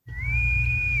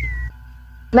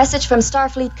Message from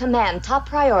Starfleet Command, top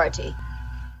priority.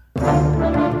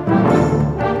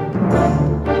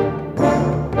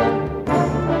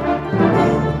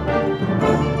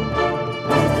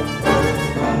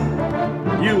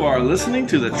 You are listening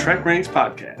to the TrekRanks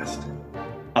podcast,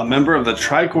 a member of the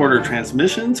Tricorder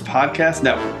Transmissions Podcast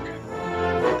Network.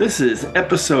 This is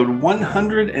episode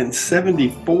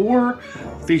 174,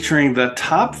 featuring the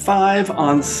top 5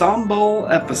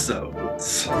 Ensemble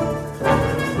Episodes.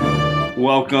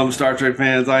 Welcome, Star Trek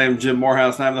fans. I am Jim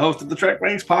Moorhouse, and I'm the host of the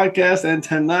TrekRanks podcast. And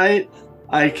tonight,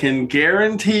 I can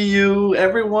guarantee you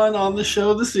everyone on the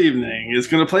show this evening is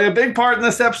going to play a big part in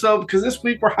this episode, because this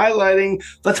week we're highlighting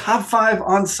the top 5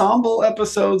 Ensemble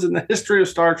episodes in the history of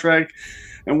Star Trek.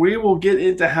 And we will get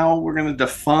into how we're going to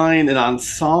define an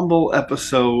ensemble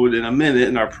episode in a minute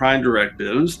in our prime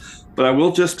directives. But I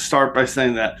will just start by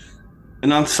saying that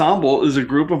an ensemble is a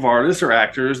group of artists or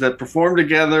actors that perform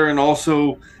together, and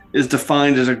also is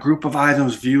defined as a group of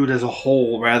items viewed as a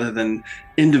whole rather than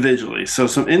individually. So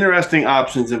some interesting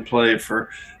options in play for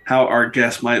how our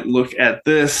guests might look at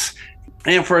this.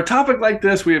 And for a topic like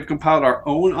this, we have compiled our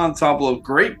own ensemble of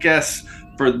great guests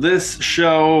for this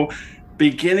show,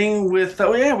 beginning with,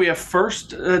 we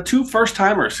have two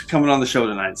first-timers coming on the show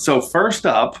tonight. So first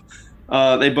up,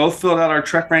 they both filled out our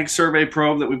TrekRanks survey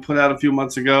probe that we put out a few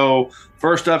months ago.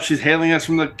 First up, she's hailing us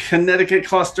from the Connecticut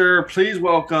cluster. Please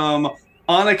welcome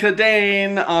Anika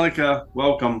Dane. Anika,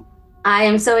 welcome. I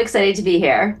am so excited to be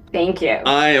here. Thank you.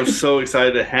 I am so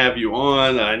excited to have you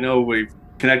on. I know we've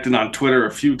connected on Twitter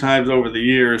a few times over the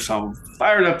years, so I'm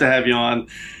fired up to have you on.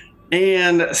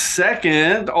 And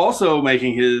second, also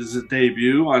making his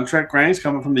debut on TrekRanks,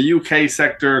 coming from the UK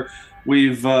sector,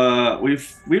 we've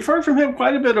heard from him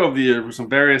quite a bit over the years with some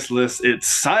various lists. It's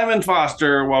Simon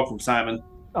Foster. Welcome, Simon.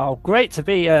 Oh, great to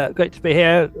be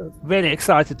here. Really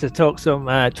excited to talk some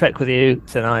Trek with you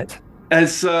tonight.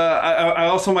 As I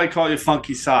also might call you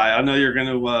Funky Si. I know you're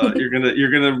gonna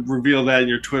reveal that in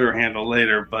your Twitter handle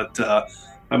later, but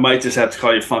I might just have to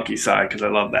call you Funky Si because I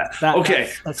love that. Okay,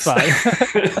 that's fine.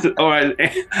 All right,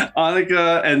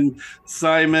 Anika and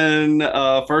Simon,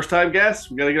 first time guests.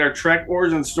 We got to get our Trek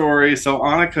origin story. So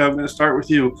Anika, I'm going to start with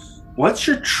you. What's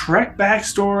your Trek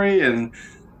backstory, and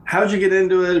how'd you get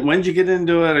into it? When'd you get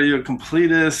into it? Are you a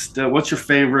completist? What's your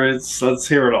favorites? Let's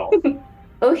hear it all.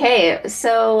 Okay,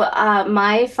 so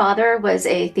my father was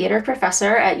a theater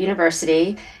professor at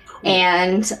university,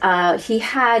 and he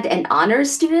had an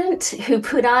honors student who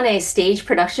put on a stage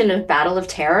production of Battle of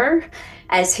Terror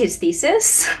as his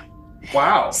thesis.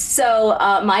 Wow. So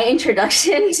my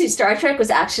introduction to Star Trek was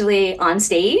actually on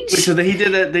stage. Wait, so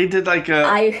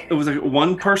it was a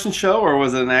one-person show, or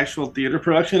was it an actual theater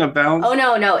production of Balance? Oh,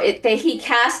 no. He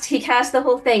cast the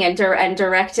whole thing and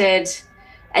directed.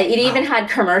 It even had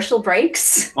commercial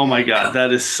breaks. Oh my God,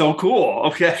 that is so cool.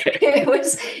 Okay. It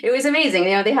was amazing.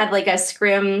 You know, they had like a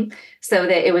scrim so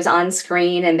that it was on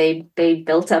screen, and they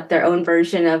built up their own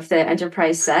version of the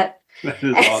Enterprise set. That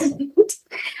is awesome.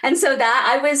 And so that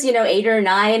I was, 8 or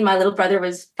 9. My little brother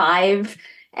was 5,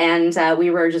 and we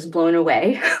were just blown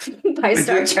away by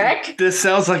Star Trek. This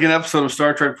sounds like an episode of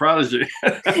Star Trek Prodigy.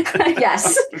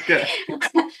 Yes. Okay.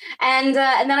 And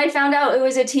then I found out it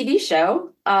was a TV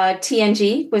show.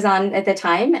 TNG was on at the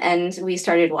time, and we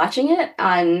started watching it,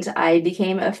 and I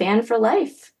became a fan for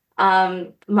life.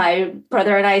 My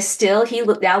brother and I he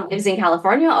now lives in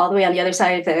California, all the way on the other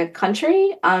side of the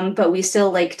country. But we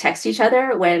still text each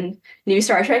other when new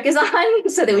Star Trek is on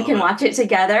so that we can watch it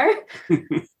together.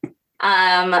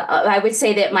 I would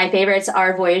say that my favorites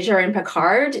are Voyager and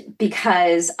Picard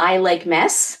because I like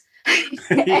mess.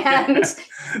 And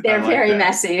they're very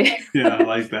messy. Yeah, I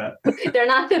like that. They're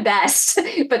not the best,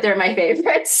 but they're my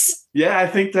favorites. Yeah, I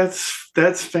think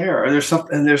that's fair.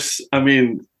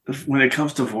 When it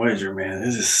comes to Voyager, man,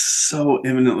 this is so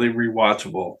eminently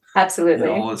rewatchable. Absolutely.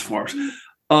 In all its forms.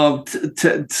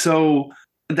 So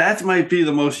that might be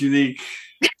the most unique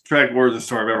Trek origin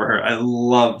story I've ever heard. I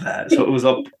love that. So it was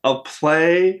a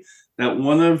play that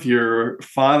one of your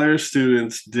father's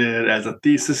students did as a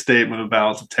thesis statement of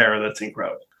Balance of Terror. That's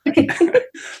incredible.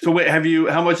 So wait,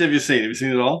 how much have you seen? Have you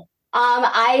seen it all?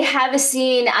 I have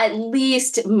seen at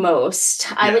least most.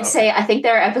 I would say I think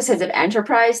there are episodes of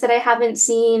Enterprise that I haven't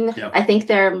seen. Yeah. I think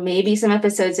there may be some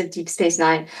episodes of Deep Space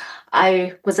Nine.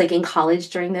 I was in college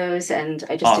during those, and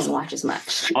I just didn't watch as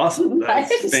much. Awesome.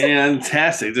 That's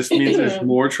fantastic. This means there's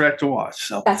more Trek to watch.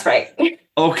 So that's right.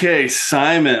 Okay,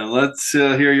 Simon, let's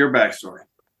hear your backstory.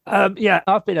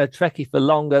 I've been a Trekkie for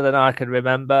longer than I can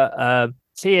remember.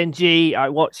 TNG, I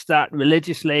watched that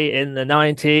religiously in the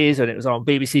 90s, and it was on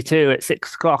BBC Two at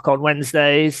 6 o'clock on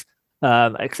Wednesdays.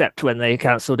 except when they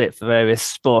cancelled it for various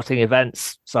sporting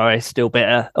events. Sorry, still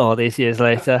bitter all these years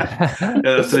later. Yeah,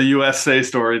 that's a USA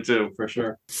story too, for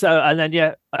sure. So, and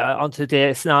then onto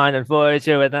DS9 and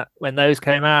Voyager when those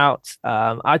came out.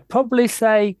 I'd probably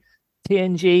say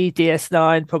TNG,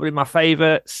 DS9, probably my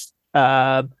favorites.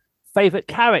 Favorite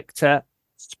character,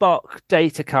 Spock,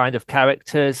 Data kind of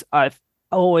characters. I've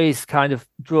always kind of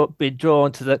been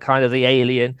drawn to the kind of the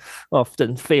alien,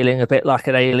 often feeling a bit like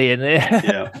an alien,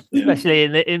 especially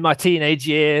in my teenage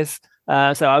years.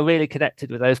 So I really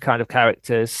connected with those kind of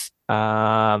characters,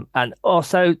 and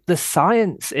also the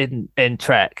science in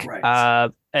Trek.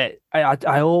 Right.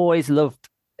 I always loved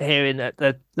hearing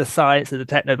the science of the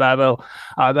technobabble.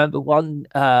 I remember one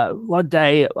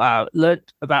day I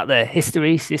learnt about the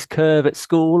hysteresis curve at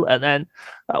school, and then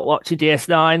watching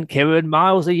DS9, Kira and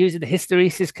Miles are using the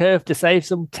hysteresis curve to save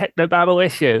some technobabble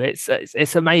issue.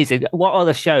 It's amazing. What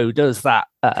other show does that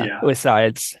with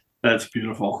science? That's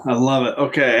beautiful. I love it.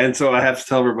 Okay, and so I have to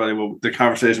tell everybody the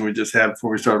conversation we just had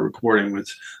before we started recording,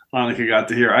 which Anika got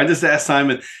to hear. I just asked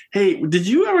Simon, hey, did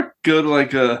you ever go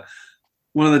to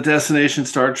one of the destination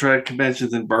Star Trek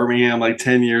conventions in Birmingham like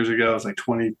 10 years ago? It was like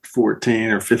 2014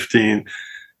 or 15.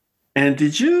 And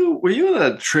were you in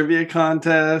a trivia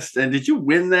contest? And did you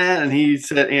win that? And he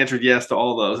answered yes to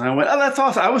all those. And I went, oh, that's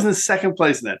awesome. I was in second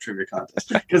place in that trivia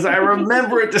contest because I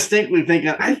remember it distinctly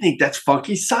thinking, I think that's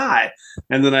Funky Sci.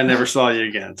 And then I never saw you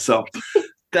again. So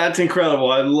that's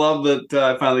incredible. I love that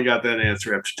I finally got that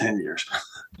answer after 10 years.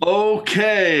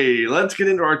 Okay, let's get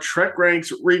into our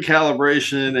TrekRanks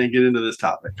recalibration and get into this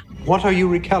topic. What are you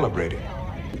recalibrating?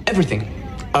 Everything.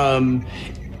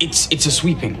 It's a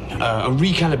sweeping, a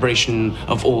recalibration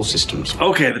of all systems.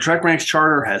 Okay, the TrekRanks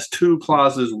charter has two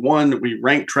clauses. One, we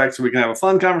rank Trek so we can have a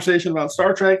fun conversation about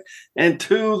Star Trek. And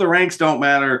two, the ranks don't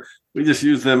matter. We just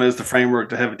use them as the framework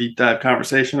to have a deep dive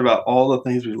conversation about all the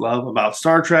things we love about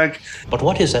Star Trek. But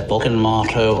what is that Vulcan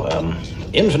motto?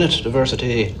 Infinite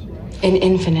diversity. In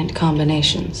infinite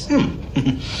combinations.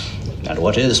 And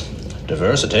what is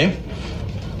diversity?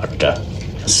 But a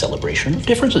celebration of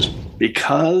differences.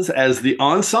 Because as the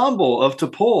ensemble of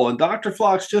T'Pol and Dr.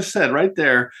 Phlox just said right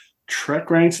there,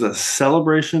 TrekRanks is a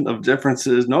celebration of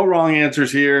differences. No wrong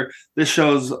answers here. This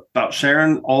show's about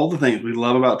sharing all the things we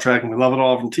love about Trek, and we love it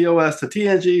all from TOS to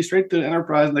TNG, straight to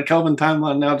Enterprise, and the Kelvin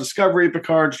timeline now, Discovery,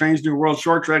 Picard, Strange New World,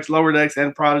 Short Treks, Lower Decks,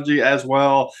 and Prodigy as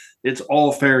well. It's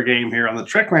all fair game here on the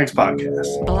TrekRanks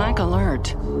podcast. Black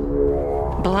alert.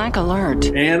 Black alert.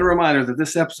 And a reminder that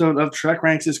this episode of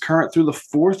TrekRanks is current through the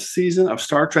fourth season of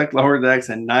Star Trek Lower Decks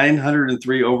and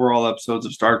 903 overall episodes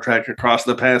of Star Trek across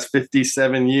the past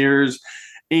 57 years.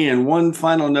 And one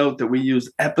final note that we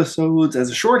use episodes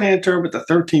as a shorthand term, but the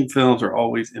 13 films are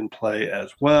always in play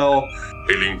as well.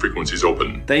 Hailing frequencies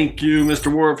open. Thank you,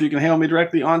 Mr. Worf. You can hail me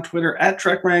directly on Twitter at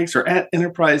TrekRanks or at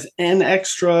Enterprise N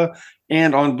Extra,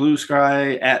 and on Blue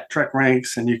Sky at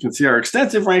TrekRanks. And you can see our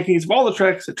extensive rankings of all the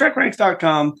Treks at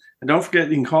TrekRanks.com. And don't forget,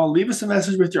 you can leave us a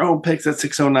message with your own picks at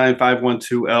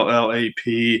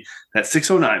 609-512-LLAP. That's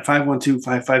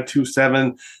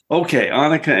 609-512-5527. Okay,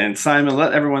 Anika and Simon,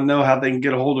 let everyone know how they can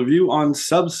get a hold of you on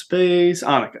Subspace.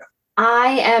 Anika.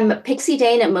 I am Pixie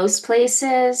Dane at most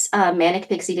places, Manic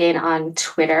Pixie Dane on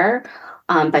Twitter,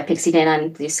 by Pixie Dane on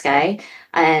Blue Sky.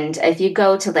 And if you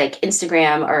go to like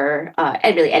Instagram or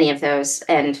really any of those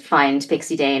and find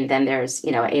Pixie Dane, then there's,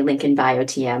 a link in bio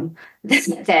TM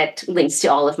that links to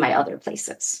all of my other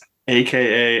places.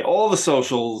 AKA all the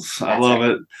socials. That's I love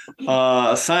right.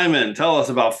 it. Simon, tell us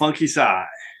about Funky Sci.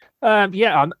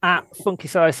 I'm at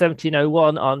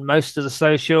FunkySci1701 on most of the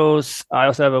socials. I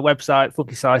also have a website,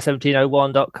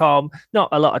 FunkySci1701.com. Not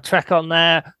a lot of Trek on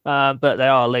there, but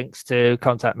there are links to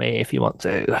contact me if you want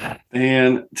to.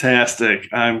 Fantastic.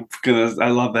 I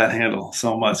love that handle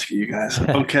so much, you guys.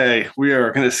 Okay, we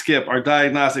are going to skip our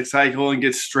diagnostic cycle and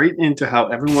get straight into how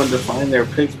everyone defined their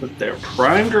picks with their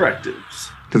prime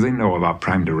directives. Do they know about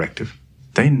Prime Directive?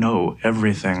 They know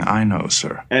everything I know,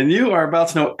 sir. And you are about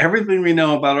to know everything we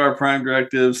know about our prime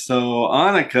directives. So,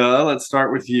 Anika, let's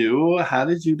start with you. How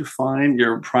did you define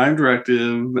your prime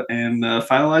directive and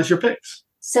finalize your picks?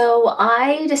 So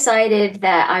I decided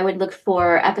that I would look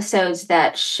for episodes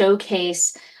that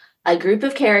showcase a group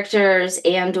of characters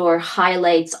and or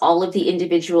highlights all of the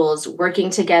individuals working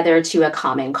together to a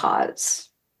common cause.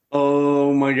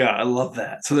 Oh my God, I love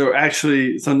that. So they were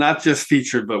not just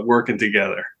featured, but working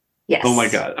together. Yes. Oh my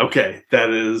God. Okay.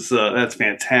 That's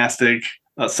fantastic.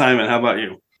 Simon, how about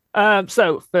you?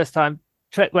 So first time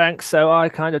TrekRanks. So I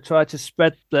kind of tried to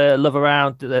spread the love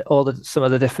around some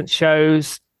of the different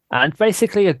shows, and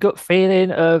basically a gut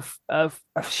feeling of a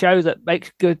show that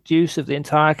makes good use of the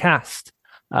entire cast.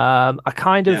 I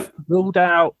kind of ruled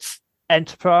out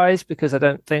Enterprise, because I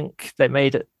don't think they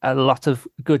made a lot of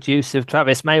good use of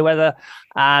Travis Mayweather,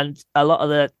 and a lot of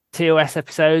the TOS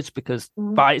episodes, because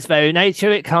by its very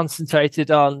nature it concentrated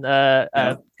on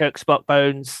Kirk Spock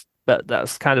Bones, but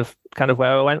that's kind of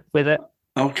where I went with it.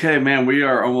 Okay, man, we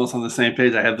are almost on the same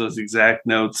page. I have those exact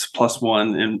notes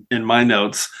 +1 in my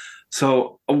notes.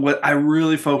 So what I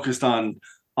really focused on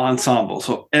ensemble.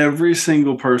 So every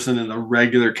single person in the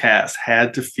regular cast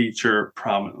had to feature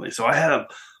prominently. So I had a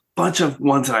bunch of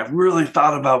ones that I really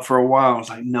thought about for a while. I was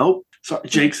like, nope, sorry,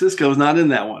 Jake Sisko's not in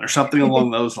that one, or something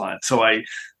along those lines. So I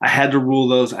had to rule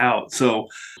those out. So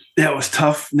yeah, it was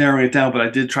tough narrowing it down, but I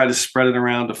did try to spread it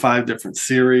around to 5 different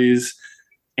series.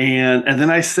 And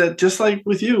then I said, just like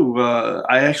with you,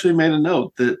 I actually made a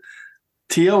note that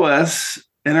TOS,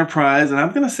 Enterprise, and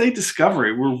I'm going to say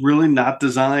Discovery were really not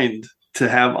designed to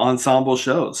have ensemble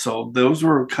shows. So those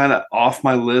were kind of off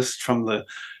my list from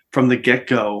the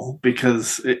get-go,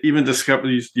 because even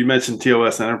Discovery, you mentioned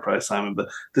TOS and Enterprise, Simon, but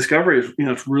Discovery is,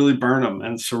 it's really Burnham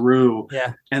and Saru,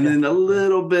 and then a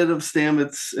little bit of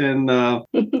Stamets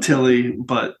and Tilly,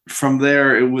 but from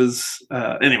there it was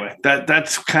anyway.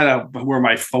 That's kind of where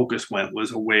my focus went,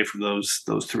 was away from those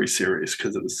 3 series,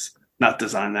 because it was not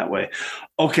designed that way.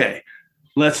 Okay,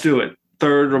 let's do it.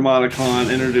 Third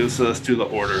Ramaticon, introduce us to the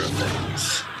order of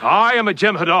things. I am a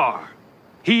Jem'Hadar.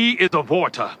 He is a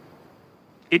Vorta.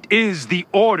 It is the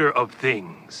order of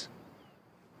things.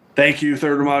 Thank you,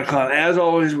 Third Ramaticon. As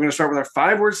always, we're going to start with our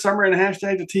 5-word summary and a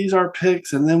hashtag to tease our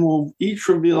picks, and then we'll each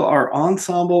reveal our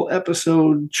ensemble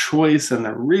episode choice and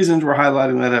the reasons we're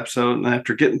highlighting that episode. And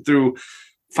after getting through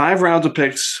 5 rounds of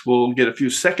picks, we'll get a few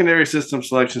secondary system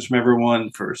selections from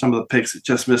everyone for some of the picks that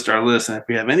just missed our list. And if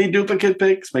we have any duplicate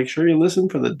picks, make sure you listen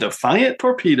for the Defiant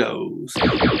Torpedoes.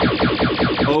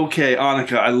 Okay,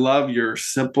 Anika, I love your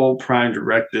simple prime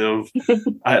directive.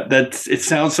 It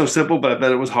sounds so simple, but I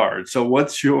bet it was hard. So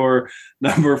what's your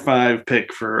number 5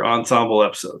 pick for ensemble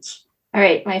episodes? All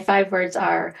right, my 5 words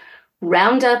are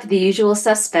round up the usual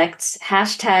suspects,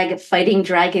 hashtag fighting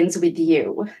dragons with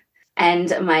you.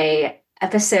 And my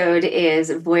episode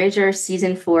is Voyager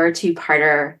Season 4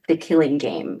 2-parter, The Killing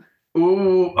Game.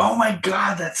 Ooh, oh my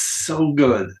God, that's so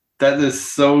good. That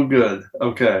is so good.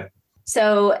 Okay.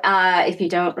 So if you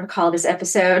don't recall this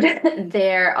episode,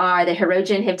 the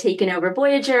Hirogen have taken over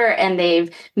Voyager, and they've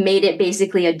made it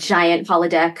basically a giant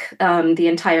holodeck. The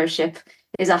entire ship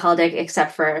is a holodeck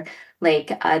except for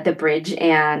the bridge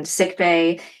and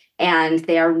sickbay. And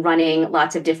they are running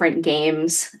lots of different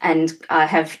games, and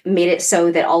have made it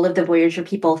so that all of the Voyager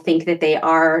people think that they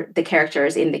are the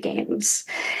characters in the games.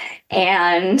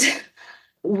 And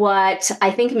what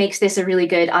I think makes this a really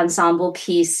good ensemble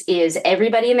piece is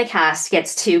everybody in the cast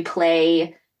gets to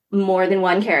play more than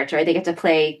one character. They get to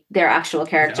play their actual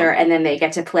character, and then they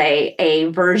get to play a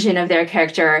version of their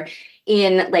character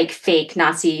in fake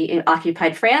Nazi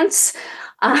occupied France.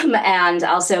 And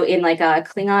also in a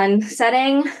Klingon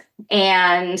setting.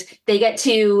 And they get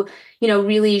to,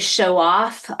 really show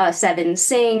off Seven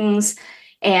Sings,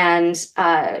 and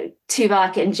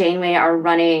Tuvok and Janeway are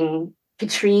running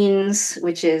Katrine's,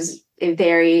 which is a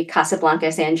very Casablanca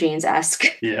Sandrines-esque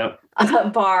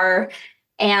bar.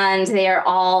 And they are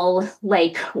all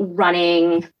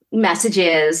running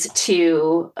messages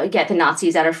to get the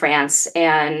Nazis out of France.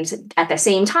 And at the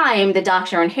same time, the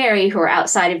Doctor and Harry, who are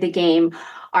outside of the game,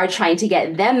 are trying to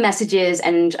get them messages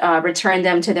and return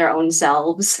them to their own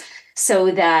selves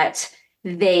so that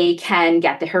they can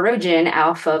get the Hirogen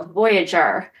off of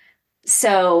Voyager.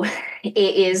 So it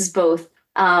is both,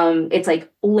 it's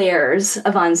layers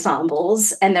of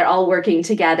ensembles, and they're all working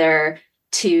together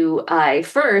to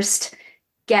first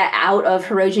get out of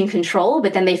Hirogen control,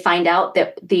 but then they find out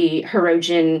that the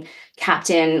Hirogen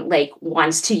captain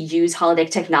wants to use holodeck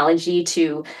technology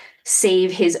to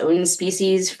save his own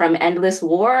species from endless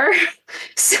war.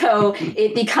 So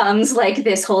it becomes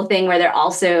this whole thing where they're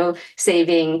also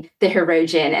saving the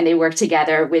Hirogen, and they work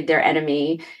together with their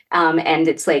enemy. And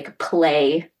it's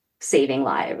play saving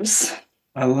lives.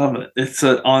 I love it. It's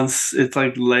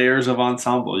layers of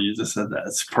ensemble. You just said that.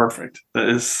 It's perfect.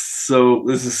 This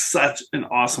is such an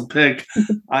awesome pick.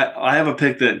 I have a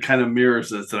pick that kind of mirrors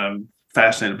this, and I'm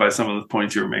fascinated by some of the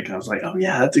points you were making. I was like, oh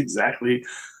yeah, that's exactly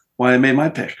why I made my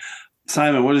pick.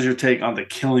 Simon, what is your take on The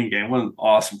Killing Game? What an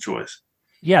awesome choice.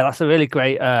 Yeah, that's a really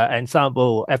great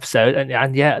ensemble episode. And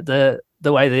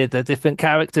the way the different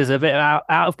characters are a bit out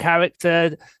of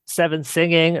character, Seven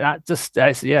singing, that just,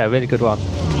 a really good one.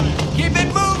 Keep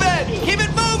it moving! Keep it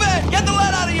moving! Get the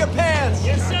lead out of your pants!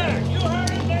 Yes, sir. You heard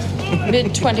it. Let's move it.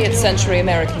 Mid-20th century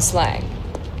American slang.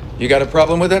 You got a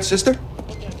problem with that, sister?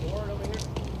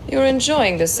 You're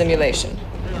enjoying this simulation.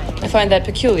 I find that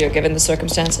peculiar given the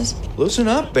circumstances. Loosen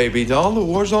up, baby doll. The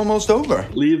war's almost over.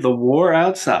 Leave the war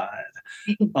outside.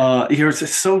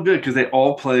 It's so good because they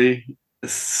all play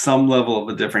some level of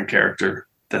a different character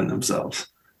than themselves.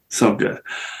 So good.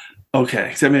 Okay,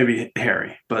 except maybe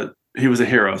Harry, but he was a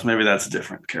hero, so maybe that's a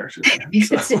different character.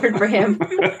 It's different for him.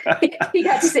 He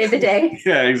got to save the day.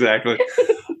 Yeah, exactly.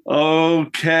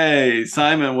 Okay,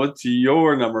 Simon, what's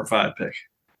your number 5 pick?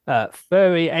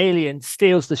 Furry Alien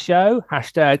steals the show.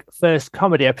 # first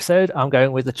comedy episode. I'm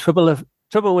going with the Trouble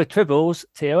with Tribbles,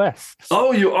 TOS.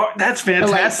 Oh, you are? That's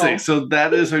fantastic. Delightful. So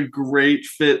that is a great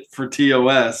fit for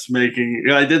TOS.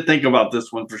 I did think about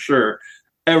this one for sure.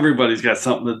 Everybody's got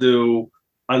something to do.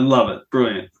 I love it.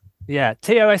 Brilliant. Yeah,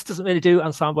 TOS doesn't really do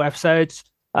ensemble episodes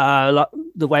like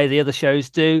the way the other shows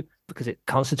do, because it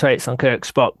concentrates on Kirk,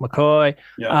 Spock, McCoy.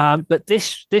 Yeah. But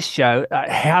this show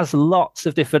has lots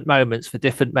of different moments for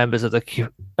different members of the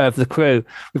crew.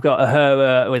 We've got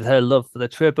her with her love for the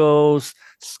Tribbles,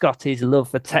 Scotty's love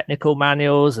for technical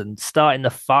manuals and starting the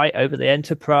fight over the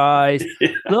Enterprise.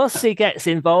 Yeah. Plus, he gets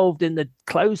involved in the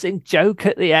closing joke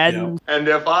at the end. Yeah. And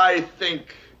if I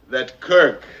think that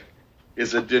Kirk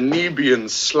is a Danubian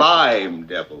slime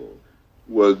devil,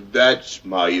 well, that's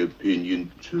my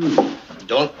opinion, too.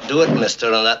 Don't do it, mister,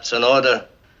 and that's an order.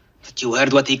 But you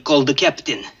heard what he called the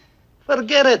captain.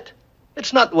 Forget it.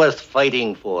 It's not worth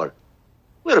fighting for.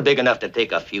 We're big enough to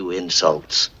take a few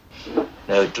insults.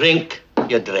 Now, drink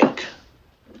your drink.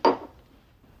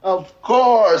 Of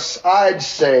course, I'd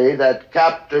say that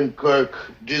Captain Kirk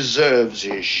deserves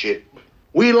his ship.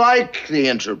 We like the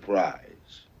Enterprise.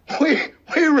 We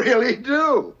really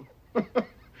do.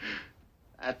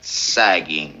 That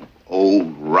sagging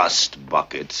old rust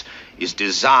bucket is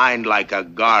designed like a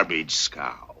garbage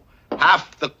scow.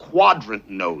 Half the quadrant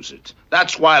knows it.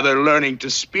 That's why they're learning to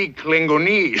speak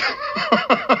Klingonese.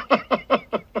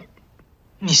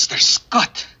 Mr.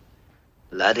 Scott.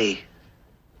 Laddie,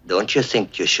 don't you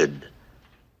think you should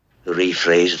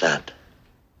rephrase that?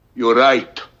 You're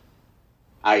right.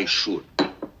 I should.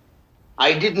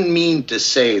 I didn't mean to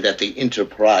say that the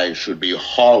Enterprise should be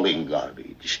hauling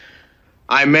garbage.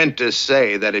 I meant to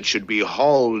say that it should be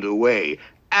hauled away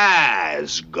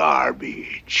as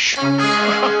garbage.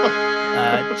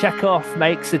 Chekhov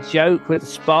makes a joke with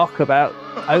Spock about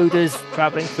odors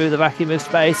traveling through the vacuum of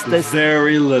space. There's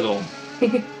very little.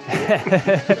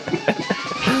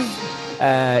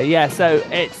 So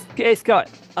it's got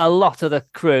a lot of the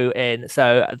crew in.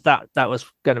 So that was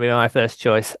going to be my first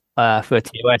choice for a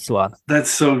TOS one. That's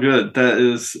so good. That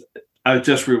is. I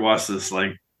just rewatched this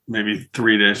like maybe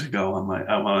 3 days ago on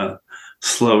a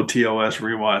slow TOS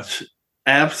rewatch.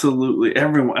 Absolutely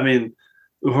everyone. I mean,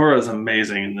 Uhura is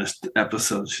amazing in this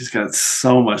episode. She's got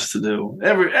so much to do.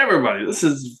 Everybody. This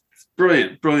is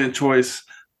brilliant choice.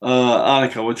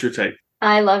 Anika, what's your take?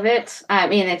 I love it. I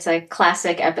mean, it's a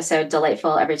classic episode,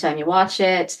 delightful every time you watch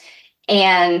it.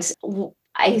 And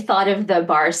I thought of the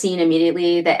bar scene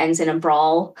immediately that ends in a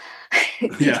brawl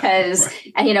because,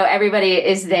 everybody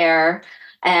is there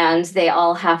and they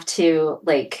all have to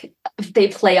they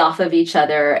play off of each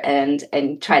other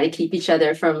and try to keep each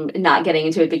other from not getting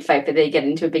into a big fight, but they get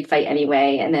into a big fight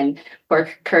anyway. And then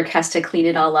Kirk has to clean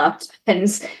it all up and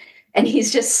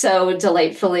he's just so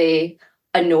delightfully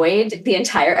annoyed the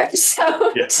entire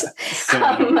episode. Yes.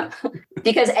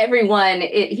 Because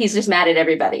he's just mad at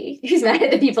everybody. He's mad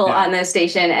at the people on the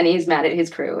station and he's mad at his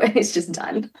crew and he's just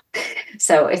done.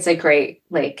 So it's a great,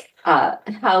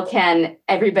 how can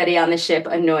everybody on the ship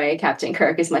annoy Captain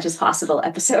Kirk as much as possible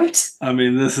episode? I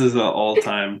mean, this is an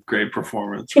all-time great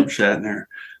performance from Shatner.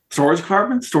 Storage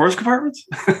compartments?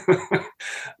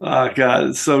 Oh, God,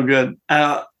 it's so good.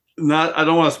 I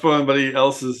don't want to spoil anybody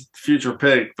else's future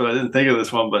pick, but I didn't think of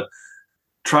this one. But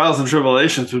Trials and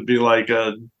Tribulations would be like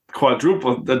a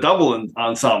double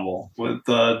ensemble with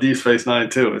Deep Space Nine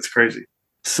too. It's crazy.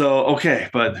 So okay,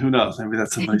 but who knows? Maybe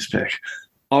that's somebody's pick.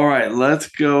 All right, let's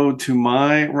go to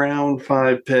my round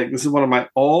 5 pick. This is one of my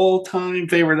all-time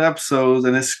favorite episodes,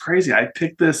 and it's crazy. I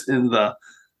picked this in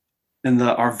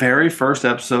our very first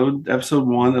episode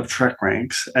 1 of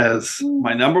TrekRanks as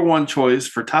my number 1 choice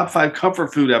for top 5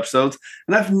 comfort food episodes,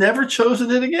 and I've never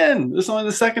chosen it again. This is only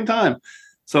the second time.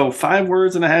 So 5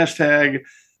 words and a hashtag,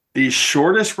 the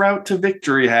shortest route to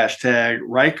victory hashtag,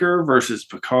 Riker versus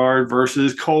Picard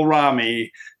versus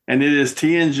Kohlrami, and it is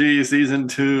TNG Season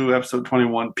 2, Episode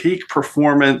 21, Peak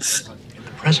Performance. In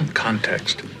the present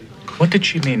context, what did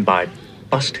she mean by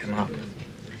bust him up?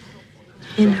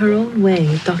 In her own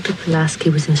way, Dr. Pulaski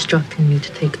was instructing me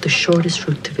to take the shortest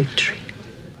route to victory.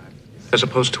 As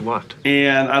opposed to what?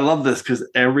 And I love this because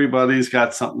everybody's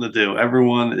got something to do.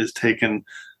 Everyone is taking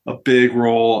a big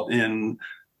role in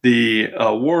the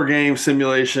war game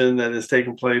simulation that is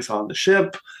taking place on the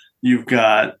ship. You've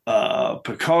got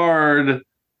Picard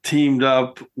teamed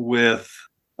up with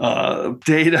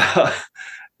Data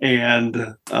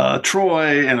and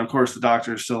Troy, and of course the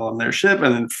Doctor is still on their ship,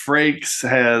 and then Riker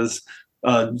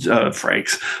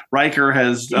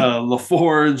has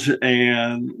LaForge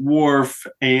and Worf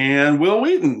and Will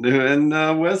Wheaton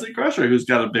and Wesley Crusher, who's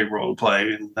got a big role to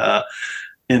play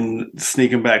in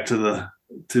sneaking back to the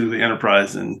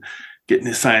Enterprise and getting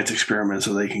his science experiment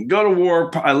so they can go to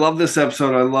warp. I love this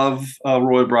episode. I love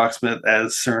Roy Brocksmith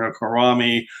as Serena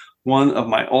Karami, one of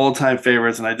my all-time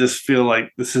favorites, and I just feel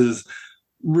like this is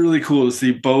really cool to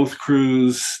see both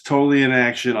crews totally in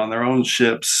action on their own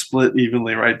ships, split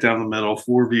evenly right down the middle,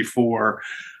 4v4.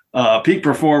 Peak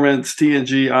performance,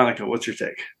 TNG. Anika, what's your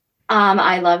take?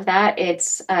 I love that.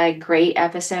 It's a great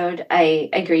episode.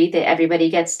 I agree that everybody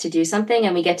gets to do something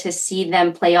and we get to see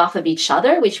them play off of each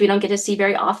other, which we don't get to see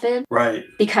very often. Right.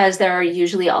 Because they're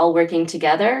usually all working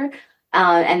together.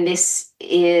 And this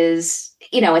is,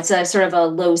 it's a sort of a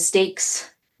low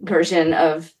stakes version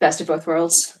of Best of Both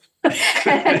Worlds.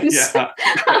 Very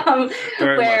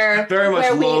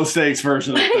much low stakes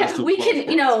version of Best of we Both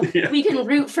can Worlds. we can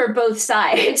root for both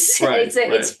sides. Right,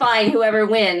 it's fine, whoever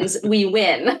wins we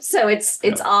win, so it's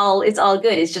all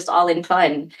good. It's just all in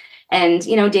fun, and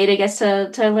Data gets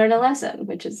to learn a lesson,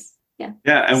 which is and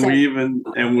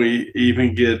we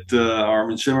even get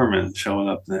Armin Shimmerman showing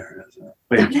up there.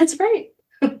 That's right.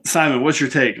 Simon, what's your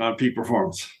take on peak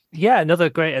performance? Another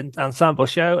great ensemble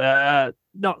show.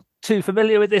 Not too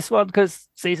familiar with this one because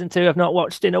season 2 I've not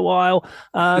watched in a while.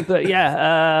 But good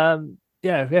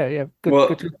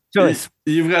choice.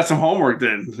 You've got some homework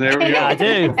then. There we go. I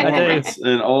do.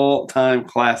 An all-time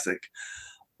classic.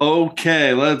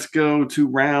 Okay, let's go to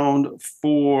round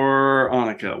 4.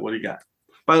 Anika, what do you got?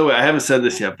 By the way, I haven't said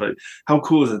this yet, but how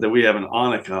cool is it that we have an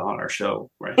Anika on our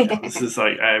show right now? This is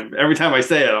like, every time I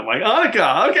say it, I'm like,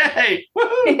 Anika, okay.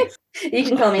 Woo-hoo. You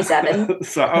can call me 7.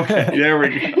 So, okay, there we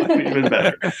go. Even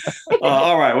better.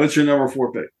 All right, what's your number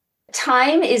 4 pick?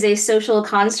 Time is a social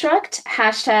construct.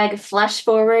 #flash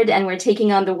forward, and we're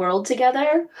taking on the world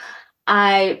together.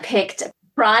 I picked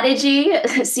Prodigy,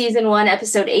 season 1,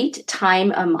 episode 8,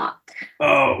 Time Amok.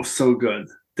 Oh, so good.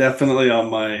 Definitely on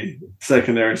my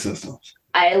secondary systems.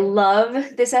 I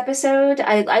love this episode.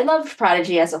 I love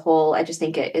Prodigy as a whole. I just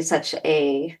think it is such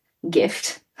a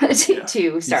gift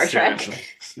to Star Trek.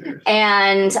 Seriously.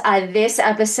 And this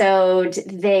episode,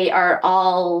 they're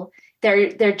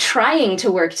trying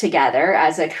to work together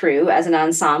as a crew, as an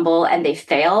ensemble, and they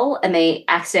fail, and they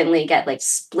accidentally get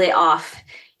split off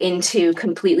into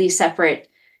completely separate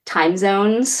time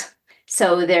zones.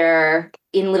 So they're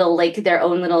in their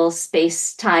own little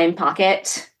space-time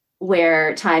pocket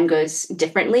where time goes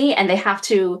differently, and they have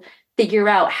to figure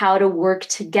out how to work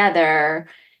together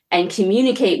and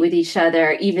communicate with each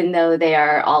other, even though they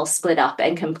are all split up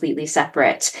and completely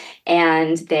separate.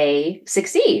 And they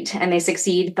succeed. And they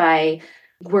succeed by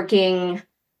working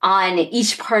on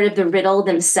each part of the riddle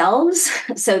themselves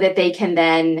so that they can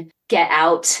then get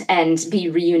out and be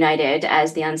reunited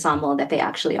as the ensemble that they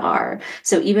actually are.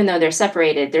 So even though they're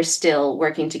separated, they're still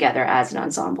working together as an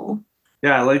ensemble.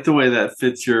 Yeah, I like the way that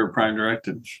fits your prime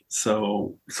directive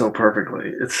so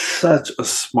perfectly. It's such a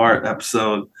smart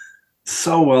episode.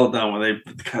 So well done when they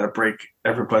kind of break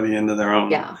everybody into their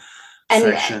own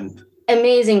section.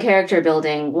 Amazing character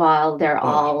building while they're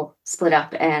all split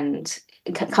up and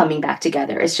coming back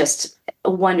together. It's just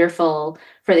wonderful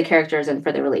for the characters and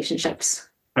for the relationships.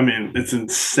 I mean, it's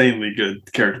insanely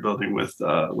good character building with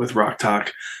Rock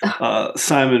Talk.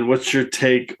 Simon, what's your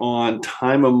take on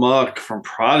Time Amok from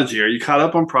Prodigy? Are you caught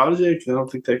up on Prodigy? Because I don't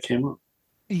think that came up.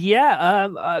 Yeah,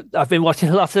 I've been watching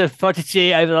a lot of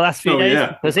Prodigy over the last few days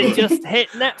because it just hit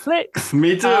Netflix.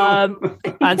 Me too.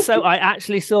 And so I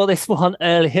actually saw this one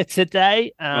earlier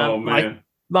today. Oh, man.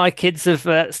 My kids have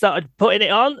started putting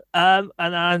it on, and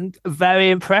I'm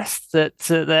very impressed that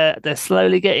they're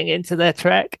slowly getting into their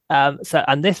Trek. And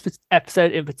this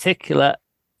episode in particular,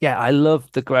 I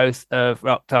love the growth of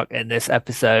Rock Talk in this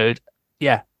episode.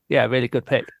 Yeah, really good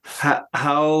pick.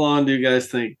 How long do you guys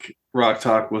think Rock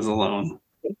Talk was alone?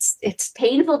 It's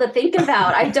painful to think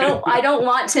about. I don't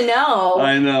want to know.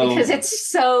 I know, because it's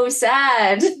so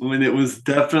sad. I mean, it was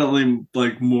definitely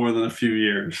more than a few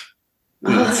years.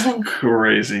 That's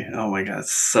crazy. Oh my God,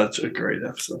 such a great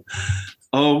episode.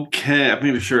 Okay, I'm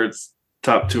pretty sure it's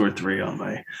top 2 or 3 on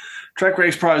my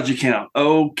TrekRanks Prodigy count.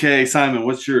 Okay, Simon,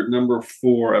 what's your number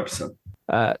 4 episode?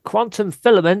 Quantum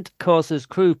filament causes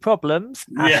crew problems.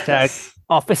 Yes.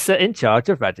 Officer in charge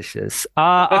of radishes.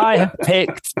 I have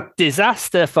picked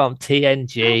Disaster from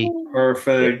TNG.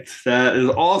 Perfect. That is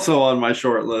also on my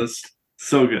short list.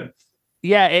 So good.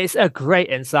 Yeah, it's a great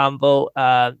ensemble.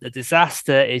 The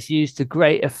Disaster is used to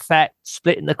great effect,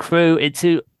 splitting the crew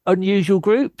into unusual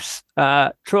groups.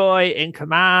 Troy in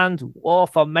command,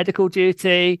 Worf on medical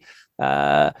duty,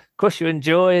 Crusher and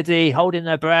Geordi holding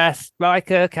their breath,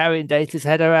 Riker carrying Data's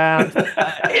head around.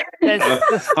 I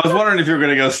was wondering if you were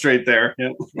going to go straight there.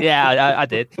 Yeah, I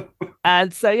did.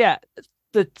 And so, yeah,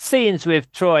 the scenes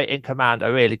with Troy in command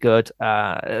are really good.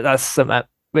 That's some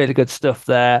really good stuff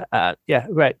there. Yeah,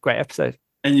 great episode.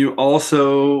 And you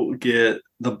also get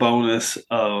the bonus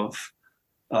of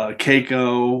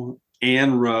Keiko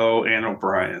and Ro and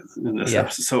O'Brien in this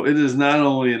episode. So it is not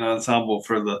only an ensemble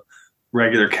for the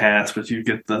regular cast, but you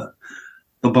get the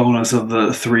bonus of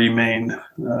the three main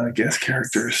guest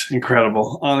characters.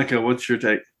 Incredible. Anika, what's your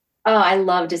take? Oh, I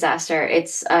love Disaster.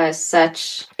 It's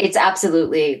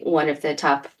absolutely one of the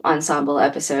top ensemble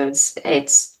episodes.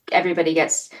 Everybody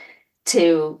gets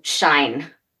to shine,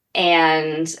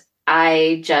 and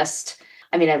I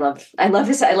love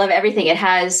this. I love everything. It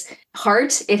has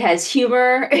heart. It has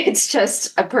humor. It's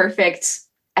just a perfect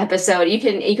episode.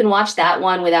 You can watch that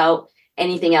one without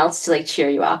anything else to like cheer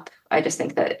you up. I just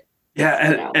think that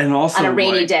and also on a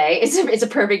rainy day, it's a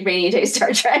perfect rainy day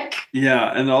Star Trek.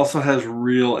 Yeah, and it also has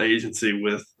real agency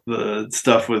with the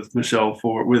stuff with Michelle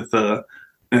Ford, with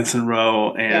Ensign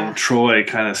Ro and Troy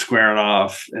kind of squaring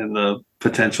off, and the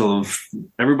potential of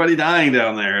everybody dying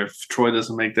down there if Troy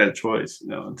doesn't make that choice.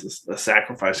 Just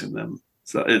sacrificing them.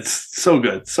 So it's so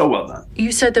good, so well done.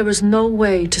 You said there was no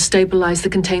way to stabilize the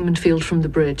containment field from the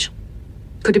bridge.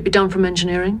 Could it be done from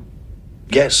engineering?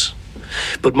 Yes,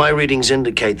 but my readings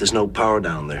indicate there's no power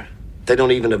down there. They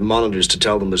don't even have monitors to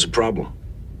tell them there's a problem.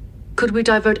 Could we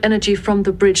divert energy from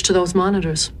the bridge to those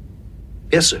monitors?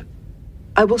 Yes, sir.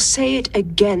 I will say it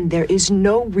again. There is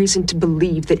no reason to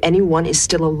believe that anyone is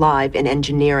still alive in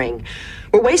engineering.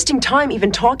 We're wasting time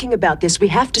even talking about this. We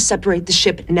have to separate the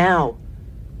ship now.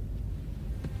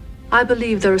 I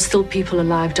believe there are still people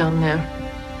alive down there.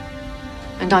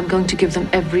 And I'm going to give them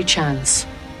every chance.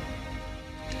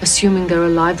 Assuming they're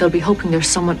alive, they'll be hoping there's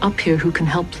someone up here who can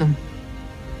help them.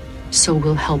 So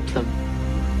we'll help them.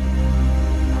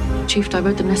 Chief,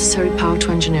 divert the necessary power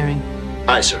to engineering.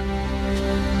 Aye, sir.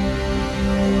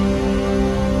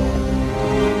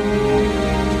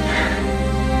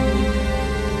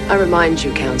 I remind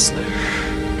you, Counselor,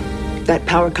 that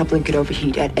power coupling could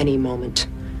overheat at any moment.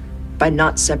 By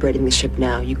not separating the ship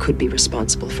now, you could be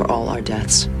responsible for all our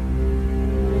deaths.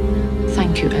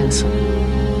 Thank you,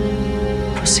 Ensign.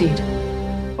 Proceed.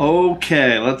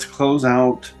 Okay, let's close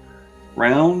out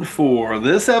round 4.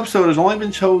 This episode has only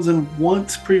been chosen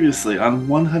once previously on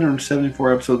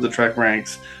 174 episodes of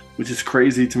TrekRanks, which is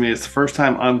crazy to me. It's the first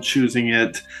time I'm choosing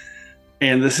it.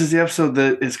 And this is the episode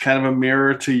that is kind of a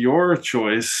mirror to your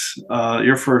choice,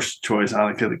 your first choice,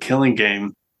 Anika, The Killing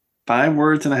Game. 5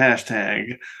 words and a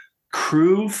hashtag.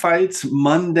 Crew fights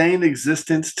mundane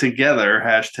existence together,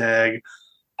 hashtag.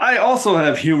 I also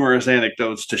have humorous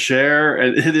anecdotes to share,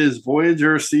 and it is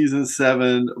Voyager Season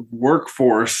 7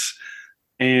 Workforce,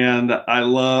 and I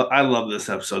love this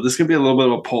episode. This can be a little bit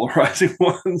of a polarizing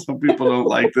one. Some people don't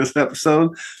like this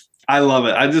episode. I love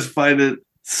it. I just find it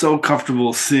so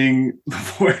comfortable seeing the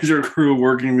Voyager crew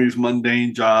working these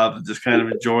mundane jobs and just kind of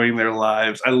enjoying their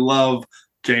lives. I love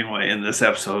Janeway in this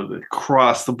episode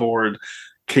across the board.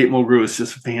 Kate Mulgrew is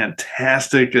just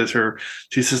fantastic as her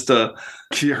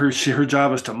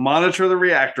job is to monitor the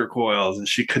reactor coils, and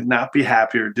she could not be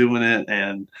happier doing it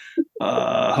and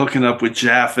hooking up with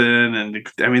Jaffin. And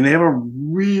I mean, they have a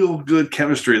real good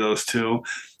chemistry, those two.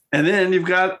 And then you've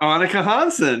got Anika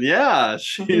Hansen. Yeah,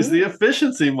 she's the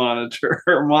efficiency monitor,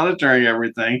 monitoring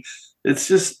everything. It's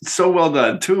just so well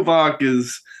done. Tuvok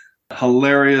is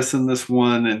hilarious in this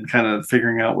one and kind of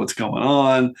figuring out what's going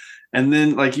on. And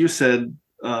then, like you said,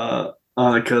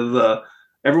 Anika,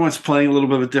 everyone's playing a little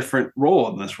bit of a different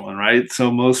role in this one, right?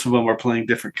 So most of them are playing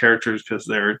different characters because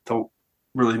they don't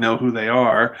really know who they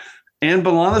are. And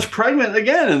B'Elanna's pregnant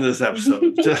again in this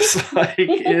episode, just like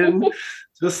in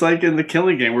The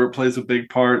Killing Game, where it plays a big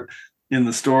part in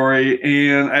the story.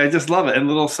 And I just love it. And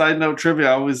little side note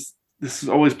trivia, this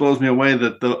always blows me away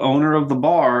that the owner of the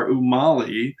bar,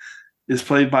 Umali, is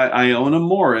played by Iona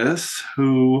Morris,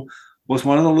 who was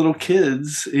one of the little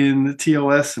kids in the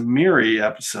TOS Miri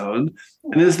episode,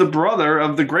 and is the brother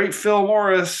of the great Phil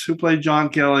Morris, who played John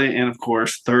Kelly, and of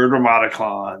course, Third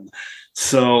Ramadaclon.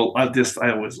 So I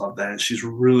always love that. And she's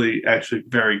really actually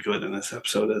very good in this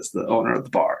episode as the owner of the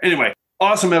bar. Anyway,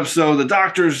 awesome episode. The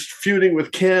Doctor's feuding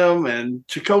with Kim, and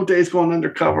Chakotay's going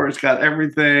undercover. It's got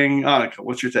everything. Anika,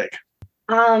 what's your take?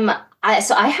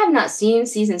 So I have not seen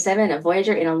season 7 of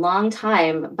Voyager in a long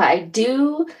time, but I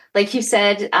do, like you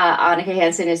said, Anika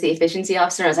Hansen is the efficiency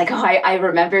officer. I was like, oh, I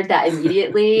remembered that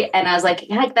immediately. And I was like,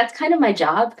 yeah, that's kind of my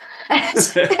job.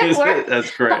 That's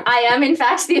great. I am, in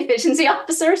fact, the efficiency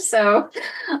officer. So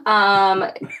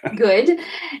good.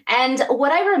 And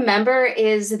what I remember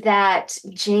is that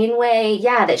Janeway,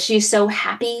 that she's so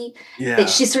happy that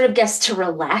she sort of gets to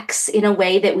relax in a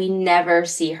way that we never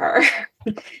see her.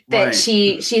 That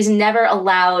she's never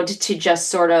allowed to just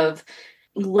sort of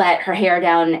let her hair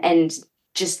down and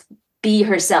just be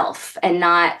herself and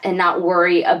not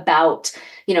worry about,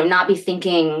 not be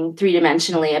thinking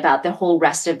three-dimensionally about the whole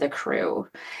rest of the crew.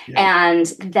 And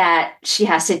that she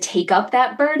has to take up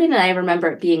that burden. And I remember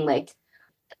it being like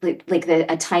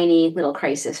a tiny little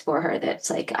crisis for her. That's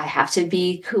like, I have to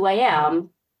be who I am,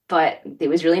 but it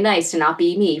was really nice to not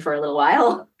be me for a little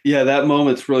while. Yeah, that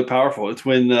moment's really powerful. It's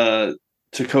when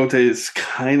Chakotay is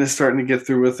kind of starting to get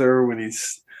through with her when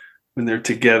they're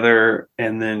together,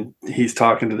 and then he's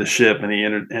talking to the ship,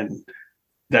 and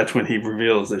that's when he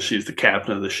reveals that she's the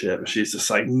captain of the ship. And she's just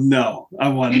like, no, I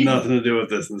want nothing to do with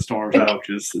this, and storms out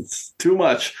because it's too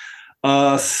much.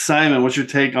 Simon, what's your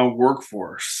take on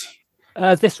Workforce?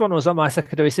 This one was on my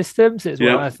secondary systems. It's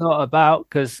what I thought about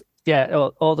because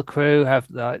all the crew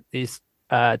have like these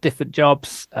different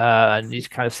jobs, and you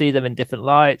kind of see them in different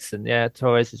lights. And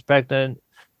Torres is pregnant,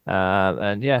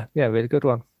 and really good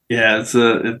one. Yeah, it's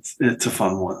a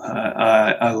fun one.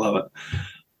 I love it.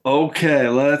 Okay,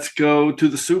 let's go to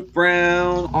the soup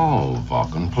round. Oh,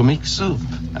 Vulcan Plummeek soup,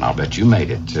 and I'll bet you made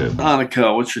it too.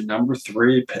 Anika, what's your number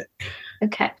 3 pick?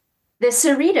 Okay, the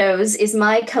Cerritos is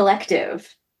my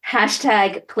collective.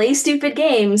 # play stupid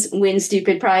games, win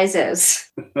stupid prizes.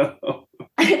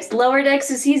 It's Lower Decks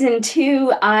of season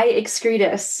 2, I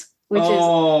Excretus, which is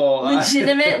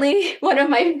legitimately one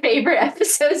of my favorite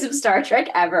episodes of Star Trek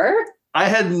ever. I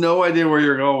had no idea where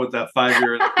you're going with that 5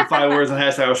 words and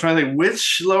hashtag. I was trying to think,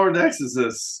 which Lower Decks is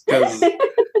this?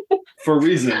 For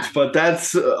reasons, but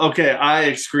that's okay.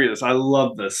 I Excretus. I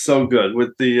love this. So good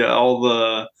with the all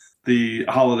the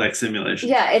holodeck simulation.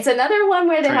 Yeah, it's another one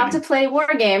where they have to play war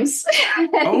games.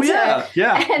 And go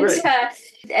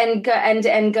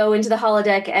into the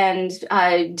holodeck and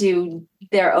do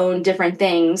their own different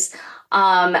things,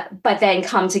 but then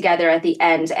come together at the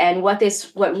end. And what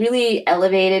really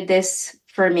elevated this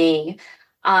for me.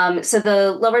 So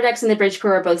the Lower Decks and the bridge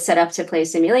crew are both set up to play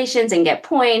simulations and get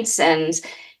points, and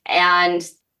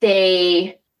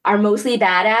they are mostly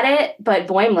bad at it, but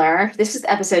Boimler, this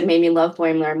episode made me love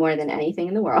Boimler more than anything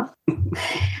in the world. Me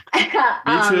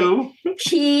too.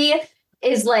 He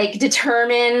is like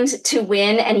determined to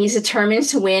win, and he's determined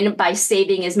to win by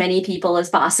saving as many people as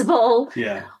possible.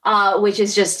 Yeah. Which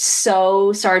is just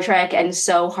so Star Trek and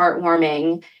so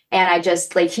heartwarming. And I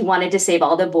just he wanted to save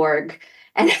all the Borg.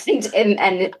 And I think,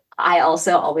 and I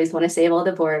also always want to save all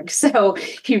the Borg. So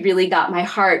he really got my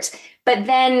heart. But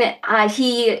then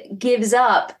he gives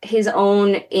up his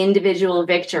own individual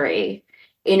victory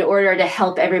in order to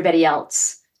help everybody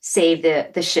else save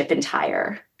the ship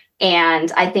entire.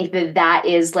 And I think that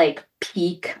is like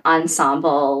peak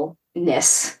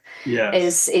ensemble-ness.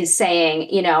 Yes. Is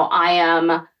saying, I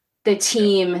am, the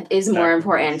team is more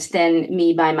important than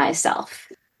me by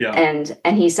myself. Yeah. And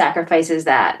he sacrifices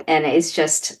that. And it's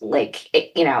just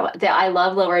I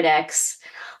love Lower Decks.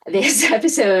 This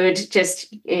episode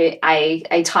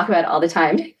I talk about it all the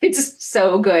time. It's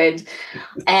so good.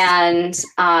 And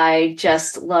I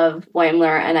just love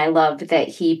Boimler, and I love that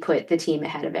he put the team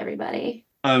ahead of everybody.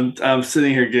 I'm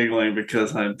sitting here giggling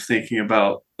because I'm thinking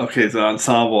about the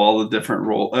ensemble, all the different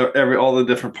all the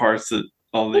different parts that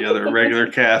all the other regular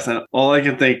cast, and all I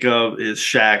can think of is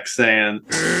Shaq saying,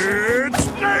 "It's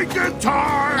naked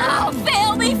time!" Oh,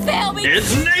 fail me!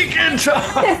 It's naked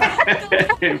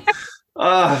time!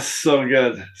 So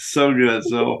good.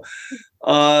 So,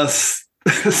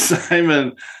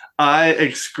 Simon, I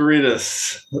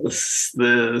Excretus,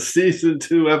 the season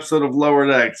 2 episode of Lower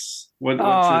Decks. What's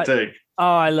your take?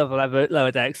 Oh, I love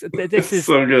Lower Decks. This is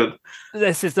so good.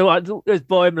 This is the one with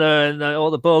Boimler and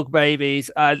all the Borg babies.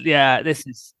 This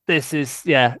is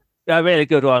a really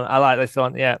good one. I like this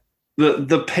one. Yeah,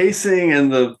 the pacing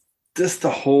and the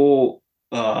whole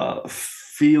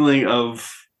feeling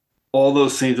of all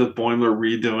those scenes with Boimler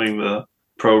redoing the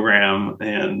program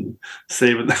and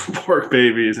saving the Borg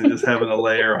babies and just having a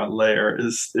layer on layer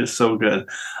is so good.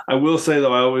 I will say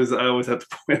though, I always have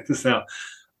to point this out.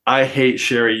 I hate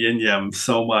Sherry Yin-Yam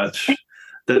so much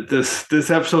that this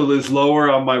episode is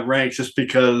lower on my ranks just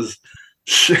because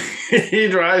She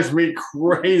drives me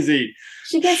crazy.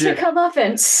 She gets her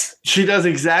comeuppance. She does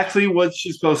exactly what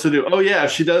she's supposed to do. Oh yeah,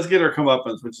 she does get her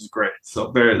comeuppance, which is great.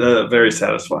 So very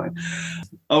satisfying.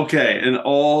 Okay, an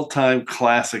all-time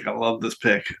classic. I love this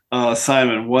pick.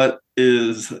 Simon, what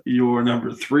is your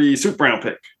number 3 super round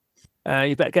pick?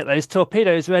 You better get those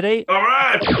torpedoes ready. All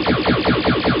right.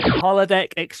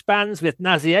 Holodeck expands with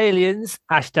Nazi aliens.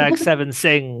 #7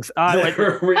 sings.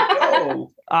 There we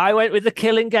go. I went with the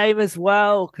Killing Game as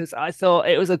well because I thought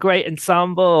it was a great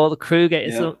ensemble. The crew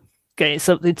getting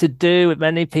something to do with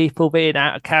many people being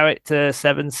out of character,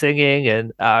 Seven singing,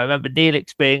 and I remember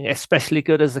Neelix being especially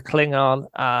good as a Klingon.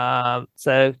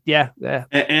 So yeah,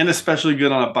 and especially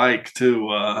good on a bike too.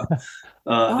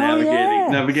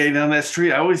 Navigating down that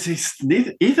street. I always see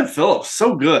Ethan Phillips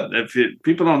so good. If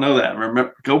people don't know that,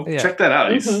 remember, check that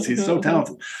out. He's so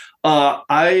talented.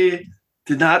 I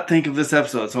did not think of this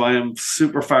episode, so I am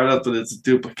super fired up that it's a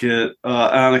duplicate.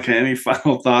 Anika, any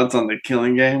final thoughts on the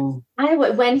Killing Game?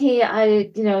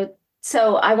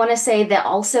 So I want to say that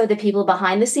also the people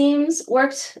behind the scenes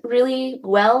worked really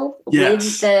well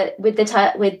with the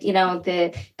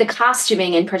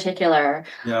costuming in particular.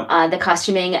 Yeah. The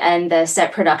costuming and the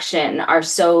set production are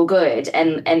so good,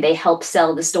 and they help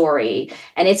sell the story.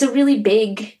 And it's a really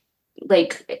big, they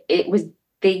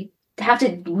have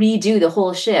to redo the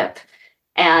whole ship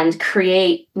and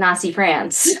create Nazi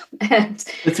France.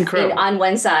 It's incredible on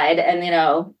one side, and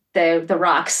the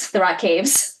rock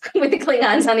caves with the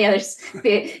Klingons on the others,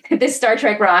 the Star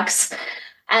Trek rocks.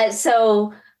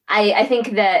 So I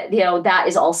think that that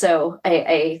is also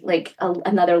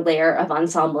another layer of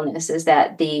ensembleness, is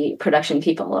that the production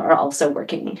people are also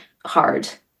working hard.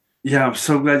 Yeah, I'm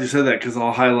so glad you said that, because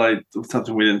I'll highlight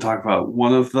something we didn't talk about.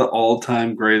 One of the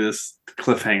all-time greatest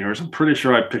cliffhangers. I'm pretty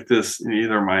sure I picked this in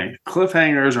either my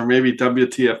cliffhangers or maybe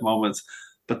WTF moments,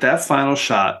 but that final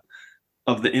shot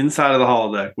of the inside of the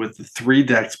holodeck with the 3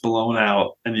 decks blown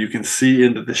out, and you can see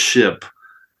into the ship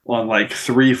on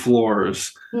 3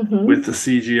 floors with the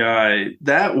CGI.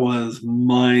 That was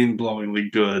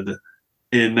mind-blowingly good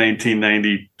in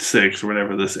 1996 or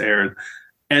whenever this aired.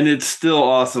 And it's still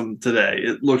awesome today.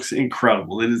 It looks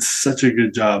incredible. They did such a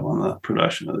good job on the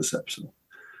production of this episode.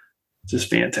 Just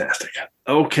fantastic.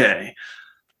 Okay.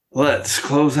 Let's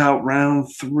close out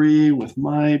round 3 with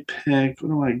my pick. What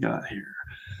do I got here?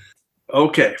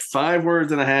 Okay. 5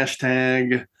 words and a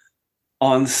hashtag.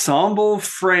 Ensemble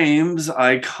frames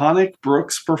iconic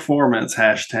Brooks performance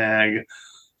hashtag.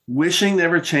 Wishing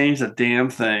never changed a damn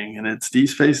thing. And it's Deep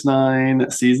Space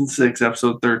Nine, Season 6,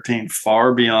 Episode 13,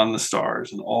 Far Beyond the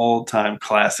Stars, an all-time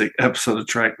classic episode of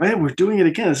Trek. Man, we're doing it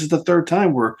again. This is the 3rd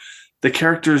time where the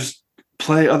characters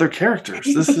play other characters.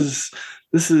 This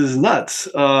is nuts.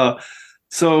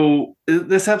 So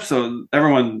this episode,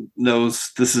 everyone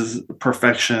knows this is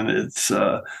perfection. It's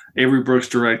Avery Brooks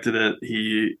directed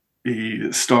it.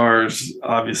 He stars,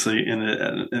 obviously, in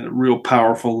a real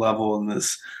powerful level in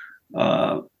this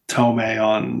tome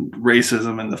on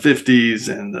racism in the 50s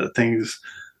and the things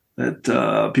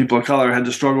that people of color had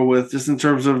to struggle with just in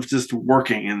terms of just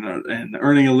working and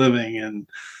earning a living. And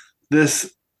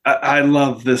this, I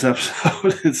love this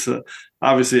episode. It's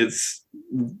obviously it's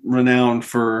renowned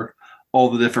for all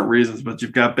the different reasons, but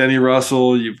you've got Benny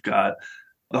Russell, you've got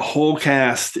the whole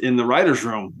cast in the writer's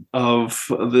room of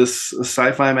this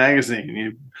sci-fi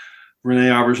magazine. Renee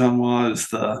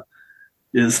Auberjonois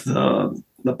is the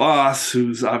boss,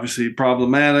 who's obviously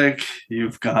problematic.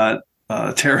 You've got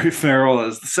Terry Farrell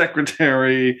as the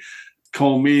secretary,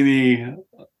 Cole Meany,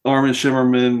 Armin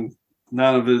Shimmerman,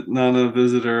 Nana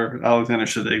Visitor, Alexander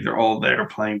Siddig. They're all there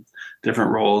playing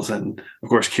different roles. And, of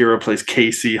course, Kira plays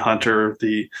Casey Hunter,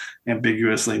 the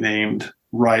ambiguously named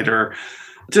writer.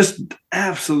 Just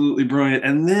absolutely brilliant.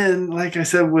 And then, like I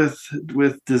said, with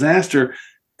Disaster,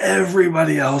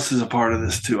 everybody else is a part of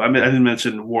this, too. I mean, I didn't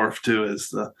mention Worf, too,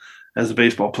 as a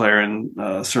baseball player,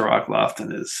 and Sirach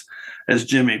Lofton as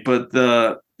Jimmy.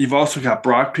 But you've also got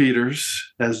Brock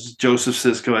Peters as Joseph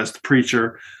Sisko as the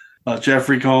preacher.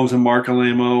 Jeffrey Combs and Mark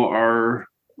Alamo are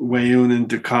Wayoon and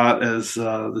Ducat as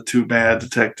the 2 bad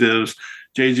detectives.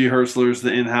 J.G. Hertzler's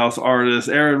the in-house artist.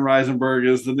 Aaron Reisenberg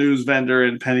is the news vendor.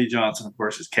 And Penny Johnson, of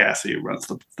course, is Cassie, who runs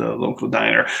the local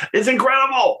diner. It's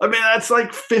incredible. I mean, that's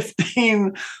like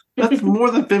 15... That's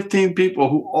more than 15 people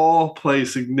who all play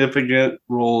significant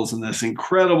roles in this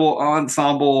incredible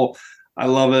ensemble. I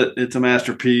love it. It's a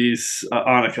masterpiece.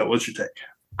 Anika, what's your take?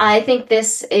 I think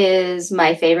this is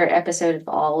my favorite episode of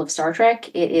all of Star Trek.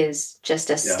 It is just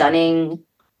a stunning,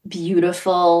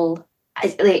 beautiful...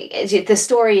 the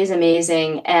story is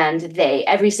amazing, and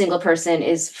every single person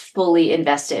is fully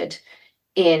invested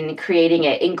in creating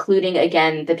it, including,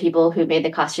 again, the people who made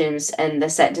the costumes and the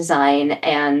set design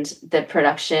and the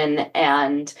production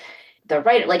and the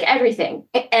writer, like everything.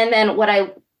 And then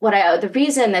the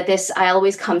reason that this I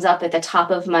always comes up at the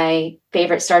top of my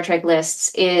favorite Star Trek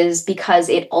lists is because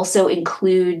it also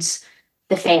includes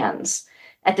the fans.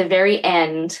 At the very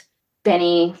end,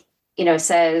 Benny,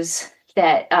 says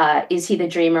that is he the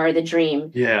dreamer or the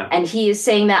dream? Yeah. And he is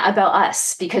saying that about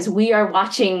us because we are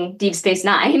watching Deep Space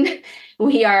Nine.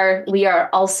 We are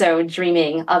also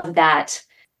dreaming of that,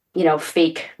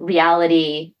 fake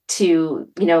reality to,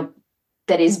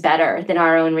 that is better than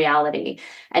our own reality.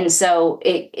 And so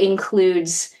it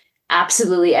includes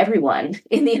absolutely everyone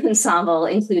in the ensemble,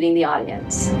 including the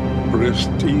audience. Rest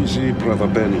easy, Brother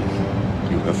Benny.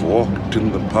 You have walked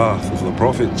in the path of the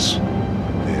prophets.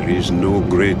 There is no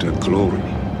greater glory.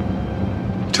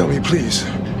 Tell me, please,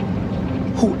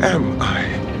 who am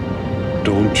I?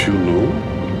 Don't you know?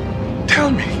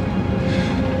 Tell me.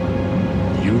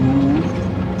 You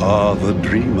are the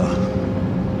dreamer.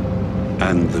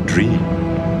 And the dream.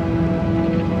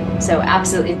 So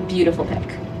absolutely beautiful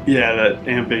pick. Yeah, that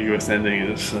ambiguous ending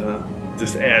is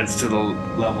just adds to the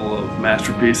level of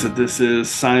masterpiece that this is.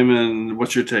 Simon,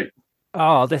 what's your take?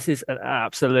 Oh, this is an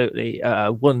absolutely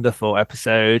wonderful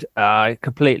episode. I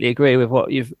completely agree with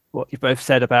what you've both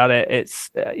said about it.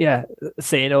 It's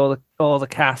seeing all the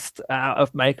cast out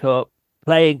of makeup,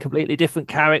 playing completely different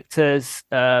characters,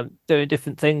 doing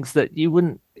different things that you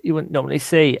wouldn't normally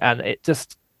see, and it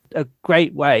just a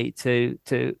great way to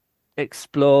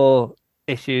explore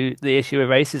the issue of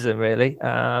racism, really.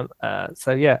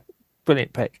 So yeah,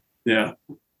 brilliant pick. Yeah,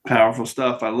 powerful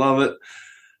stuff. I love it.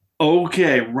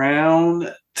 Okay,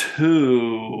 round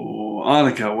 2.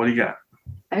 Anika, what do you got?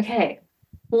 Okay,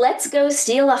 let's go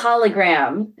steal a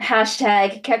hologram.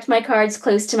 # kept my cards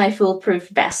close to my foolproof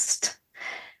vest.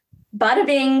 Bada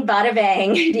bing, bada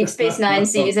bang. Deep Space Nine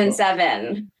season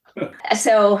 7.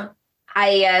 So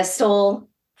I stole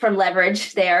from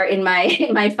Leverage there in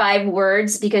my 5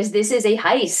 words because this is a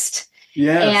heist.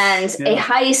 Yes, and a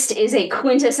heist is a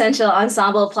quintessential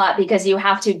ensemble plot because you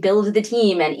have to build the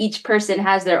team and each person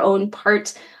has their own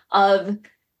part of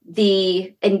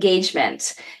the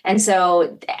engagement. And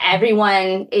so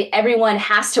everyone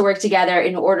has to work together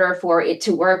in order for it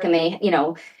to work. And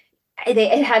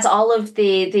it has all of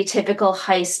the typical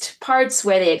heist parts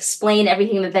where they explain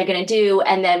everything that they're going to do.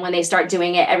 And then when they start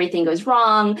doing it, everything goes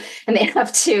wrong and they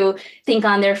have to think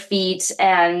on their feet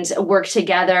and work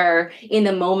together in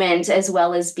the moment as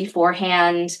well as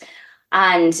beforehand.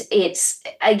 And it's,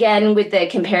 again, with the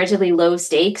comparatively low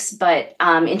stakes, but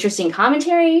interesting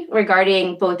commentary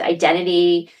regarding both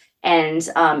identity and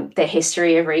the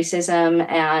history of racism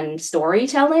and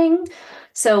storytelling.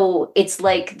 So it's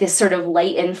like this sort of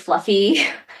light and fluffy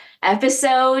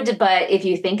episode, but if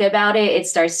you think about it, it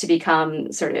starts to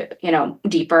become sort of,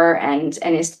 deeper and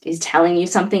is telling you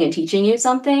something and teaching you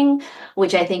something,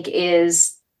 which I think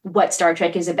is what Star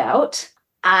Trek is about.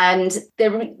 And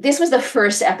this was the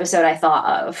first episode I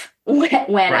thought of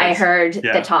when I heard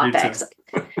the topics,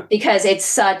 because it's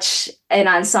such an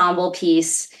ensemble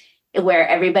piece where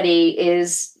everybody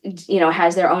is,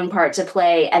 has their own part to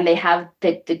play, and they have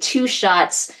the 2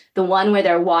 shots, the one where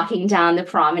they're walking down the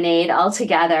promenade all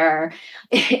together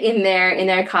in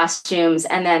their costumes,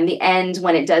 and then the end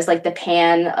when it does like the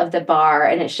pan of the bar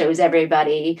and it shows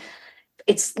everybody.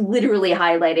 It's literally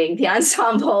highlighting the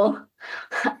ensemble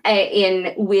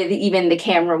with even the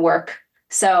camera work.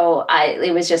 So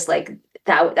it was just like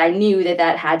that. I knew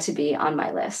that had to be on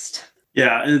my list.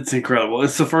 Yeah, it's incredible.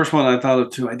 It's the first one I thought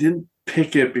of too. I didn't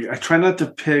pick it. I try not to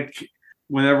pick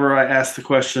whenever I ask the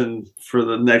question for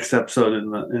the next episode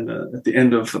at the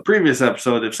end of the previous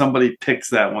episode. If somebody picks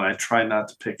that one, I try not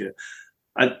to pick it.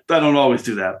 I don't always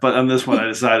do that, but on this one I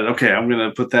decided, okay, I'm going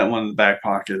to put that one in the back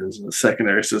pocket as a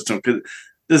secondary system because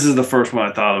this is the first one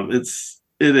I thought of. It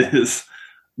is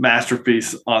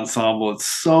masterpiece ensemble. It's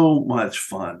so much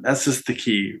fun. That's just the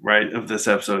key, right, of this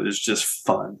episode is just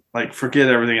fun. Like, forget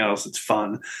everything else. It's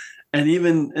fun. And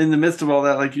even in the midst of all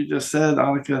that, like you just said,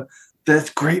 Anika,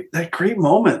 that great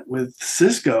moment with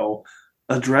Sisko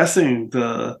addressing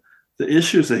the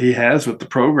issues that he has with the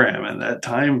program and that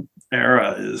time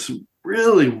era is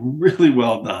really, really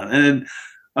well done. And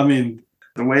I mean,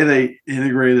 the way they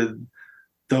integrated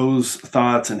those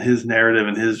thoughts and his narrative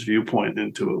and his viewpoint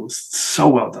into it was so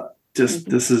well done.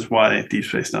 This is why Deep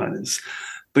Space Nine is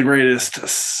the greatest.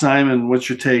 Simon, what's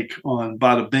your take on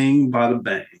Bada Bing, Bada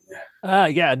Bang?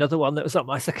 Another one that was on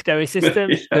my secondary system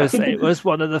because it was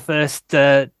one of the first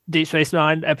Deep Space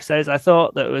Nine episodes I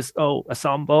thought that was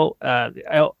ensemble.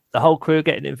 The whole crew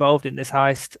getting involved in this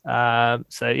heist.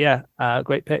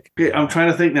 Great pick. Okay, I'm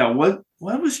trying to think now. What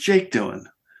what was Jake doing?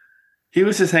 He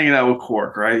was just hanging out with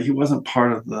Quark, right? He wasn't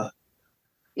part of the.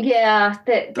 Yeah,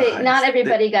 not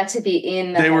everybody got to be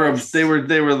in. They were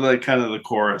the kind of the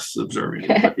chorus observing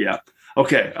it. But yeah,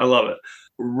 okay, I love it.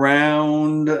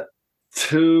 Round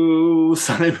 2,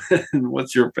 Simon.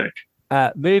 What's your pick?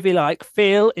 Movie like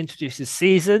feel introduces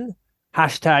season.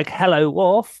 #Hello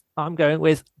Worf. I'm going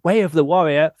with Way of the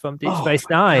Warrior from Deep Space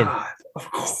Nine. God,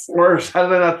 of course. How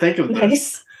did I not think of this?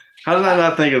 Nice. How did I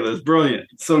not think of this? Brilliant.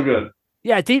 So good.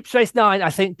 Yeah, Deep Space Nine,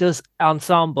 I think, does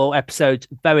ensemble episodes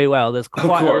very well. There's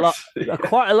quite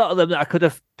a lot of them that I could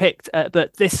have picked,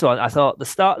 but this one, I thought, the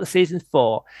start of the season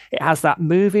 4, it has that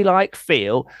movie-like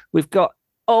feel. We've got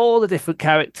all the different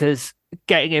characters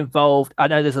getting involved. I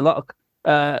know there's a lot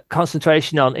of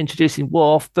concentration on introducing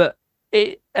Worf, but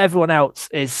everyone else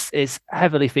is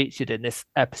heavily featured in this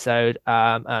episode,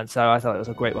 and so I thought it was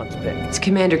a great one to pick. It's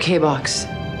Commander K-Box.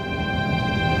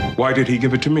 Why did he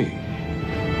give it to me?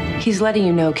 He's letting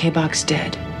you know K-Box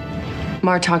dead.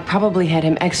 Martok probably had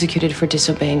him executed for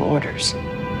disobeying orders.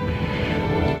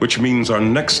 Which means our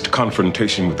next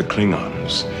confrontation with the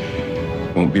Klingons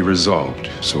won't be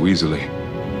resolved so easily.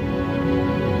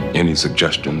 Any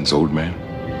suggestions, old man?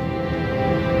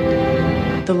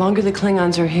 The longer the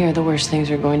Klingons are here, the worse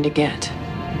things are going to get.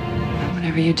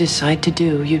 Whatever you decide to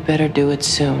do, you'd better do it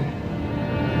soon.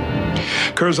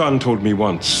 Curzon told me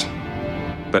once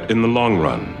that in the long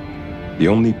run, the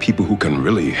only people who can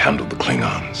really handle the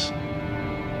Klingons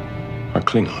are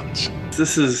Klingons.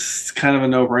 This is kind of a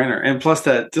no-brainer. And plus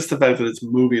that, just the fact that it's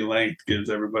movie length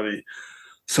gives everybody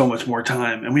so much more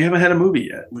time. And we haven't had a movie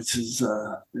yet, which is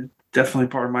definitely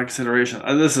part of my consideration.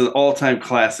 This is all-time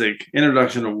classic.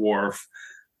 Introduction of Worf.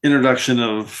 Introduction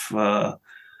of the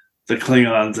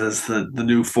Klingons as the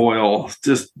new foil.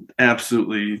 Just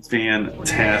absolutely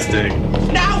fantastic.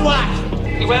 Now what?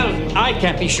 Well, I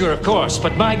can't be sure, of course,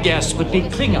 but my guess would be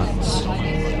Klingons.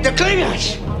 The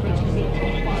Klingons!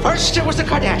 First it was the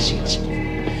Cardassians.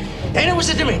 Then it was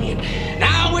the Dominion.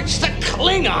 Now it's the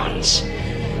Klingons.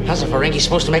 How's a Ferengi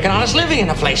supposed to make an honest living in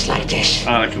a place like this?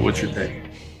 Anika, what's your take?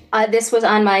 This was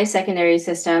on my secondary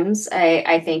systems.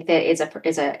 I think that it's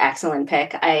an excellent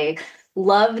pick. I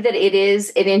love that it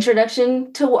is an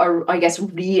introduction to, or I guess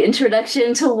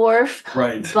reintroduction to Worf.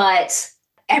 Right. But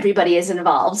everybody is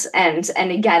involved, and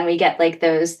again we get like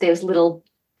those little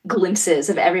glimpses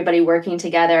of everybody working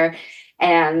together,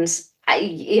 and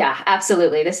yeah,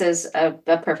 absolutely, this is a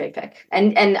perfect pick.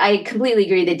 And I completely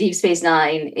agree that Deep Space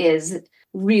Nine is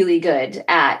really good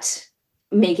at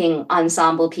making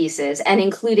ensemble pieces and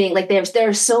including like there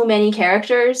are so many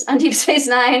characters on Deep Space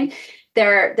Nine.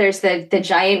 There's the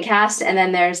giant cast, and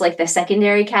then there's like the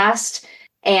secondary cast,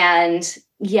 and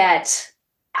yet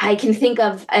I can think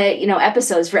of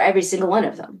episodes for every single one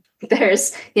of them.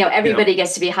 There's everybody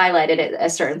gets to be highlighted at a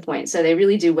certain point, so they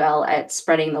really do well at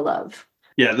spreading the love.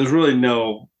 Yeah, there's really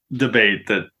no debate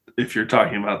that if you're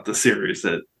talking about the series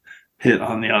that hit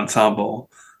on the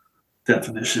ensemble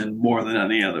definition more than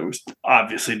any other was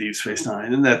obviously Deep Space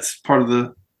Nine, and that's part of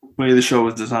the way the show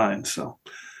was designed. So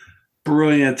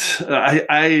brilliant.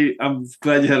 I'm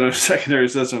glad you had a secondary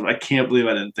system. I can't believe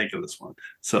I didn't think of this one.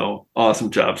 So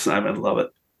awesome job, Simon. Love it.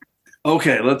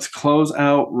 Okay, let's close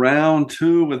out round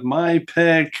 2 with my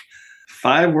pick.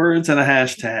 5 words and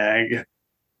a #.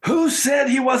 Who said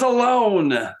he was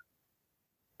alone?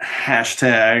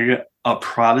 #a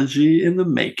prodigy in the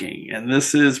making. And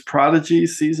this is Prodigy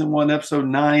Season 1, Episode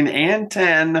 9 and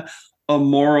 10, A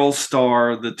Moral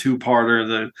Star, the 2-parter,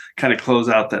 the kind of close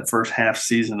out that first half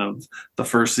season of the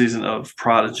first season of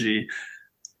Prodigy.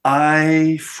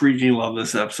 I freaking love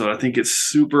this episode. I think it's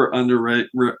super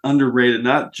underrated,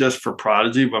 not just for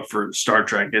Prodigy, but for Star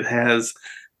Trek. It has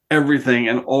everything,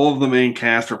 and all of the main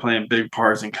cast are playing big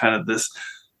parts in kind of this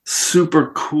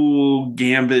super cool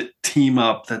Gambit team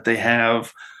up that they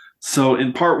have. So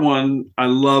in part 1, I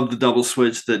love the double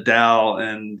switch that Dal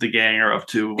and the gang are up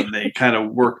to when they kind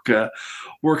of work a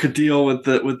deal with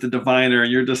the diviner,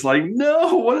 and you're just like,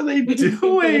 no, what are they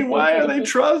doing? Why are they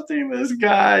trusting this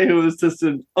guy who is just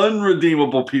an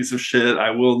unredeemable piece of shit?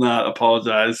 I will not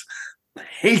apologize. I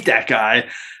hate that guy.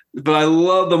 But I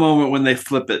love the moment when they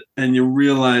flip it and you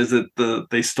realize that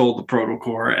they stole the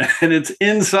protocore, and it's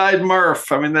inside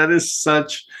Murph. I mean, that is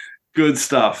such good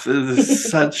stuff. It is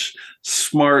such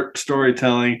smart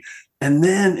storytelling. And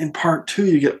then in part 2,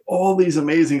 you get all these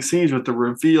amazing scenes with the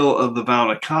reveal of the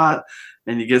Valnakat,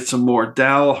 and you get some more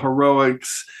Dal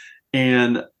heroics.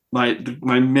 And my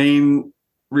main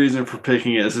reason for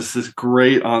picking it is this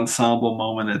great ensemble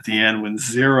moment at the end when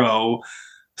Zero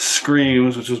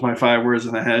screams, which was my 5 words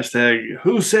in the #,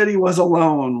 who said he was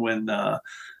alone, when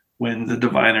the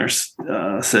diviner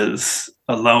says,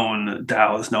 alone,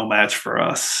 Tao is no match for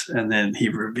us. And then he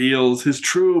reveals his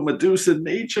true Medusan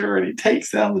nature, and he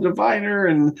takes down the diviner.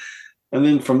 And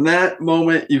then from that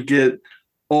moment, you get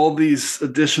all these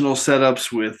additional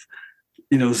setups with,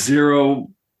 Zero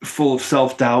full of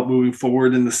self-doubt moving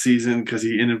forward in the season because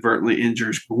he inadvertently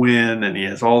injures Gwen, and he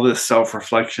has all this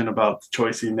self-reflection about the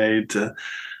choice he made to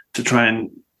try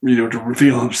and, to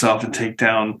reveal himself and take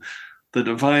down the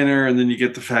diviner. And then you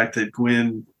get the fact that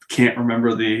Gwen can't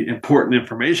remember the important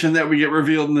information that we get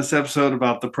revealed in this episode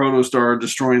about the protostar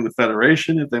destroying the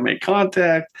Federation if they make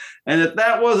contact. And if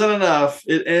that wasn't enough,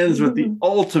 it ends with the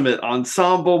ultimate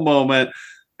ensemble moment.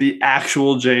 The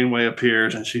actual Janeway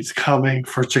appears, and she's coming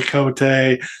for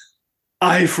Chakotay.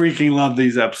 I freaking love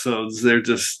these episodes. They're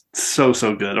just so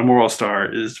good. A Moral Star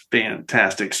is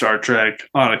fantastic. Star Trek.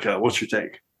 Anika, what's your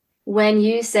take? When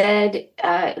you said,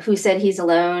 who said he's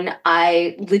alone,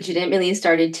 I legitimately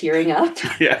started tearing up.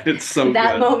 Yeah, it's so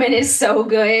that good. moment is so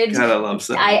good. God, I love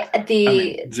that.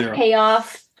 The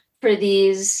payoff for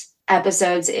these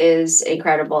episodes is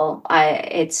incredible.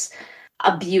 It's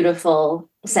a beautiful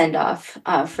send-off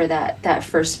for that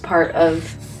first part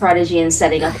of Prodigy and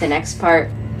setting up the next part.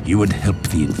 You would help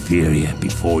the inferior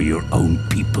before your own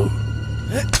people.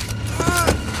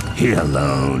 He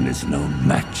alone is no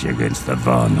match against the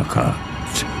Varnaka.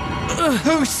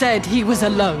 Who said he was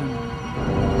alone?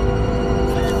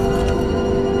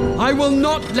 I will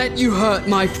not let you hurt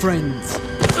my friends.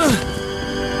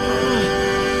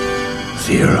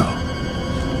 Zero.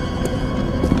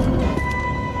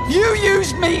 You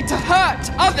used me to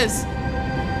hurt others.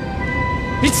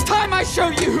 It's time I show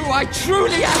you who I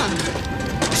truly am,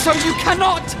 so you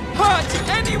cannot hurt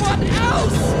anyone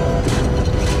else.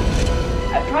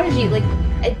 Prodigy,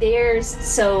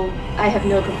 I have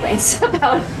no complaints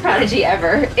about Prodigy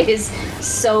ever. It is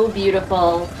so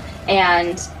beautiful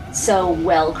and so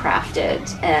well crafted,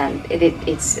 and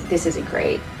this is a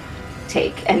great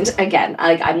take. And again,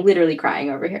 I'm literally crying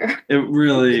over here. It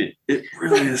really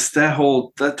is.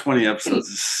 That 20 episodes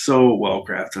is so well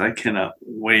crafted. I cannot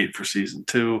wait for season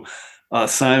 2.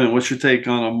 Simon, what's your take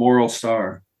on A Moral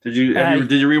Star? Did you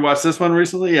rewatch this one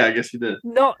recently? Yeah, I guess you did.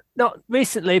 Not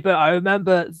recently, but I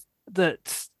remember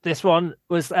that this one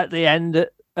was at the end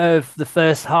of the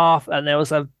first half, and there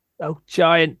was a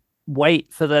giant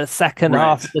wait for the second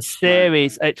half of the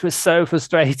series. It was so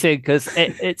frustrating because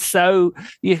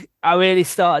I really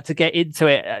started to get into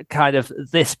it at kind of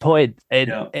this point in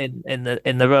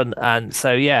the run, and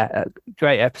so a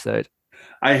great episode.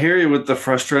 I hear you with the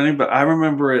frustrating, but I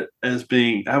remember it as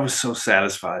being, I was so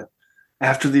satisfied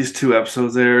after these 2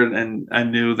 episodes there, and I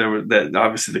knew there were that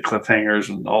obviously the cliffhangers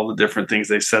and all the different things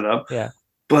they set up. Yeah.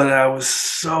 But I was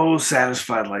so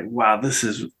satisfied, like, wow, this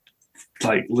is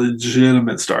like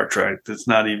legitimate Star Trek. It's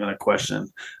not even a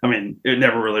question. I mean, it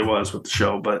never really was with the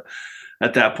show, but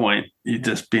at that point, you'd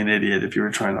just be an idiot if you were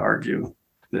trying to argue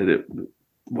that it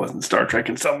wasn't Star Trek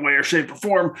in some way or shape or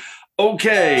form.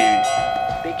 Okay.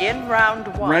 Begin round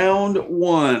 1. Round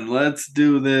 1. Let's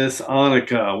do this.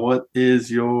 Anika, what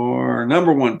is your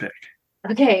number 1 pick?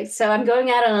 Okay, so I'm going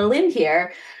out on a limb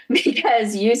here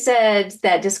because you said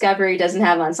that Discovery doesn't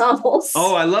have ensembles.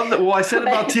 Oh, I love that. Well, I said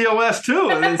about TOS too,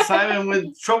 and then Simon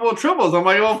with Trouble with Tribbles. I'm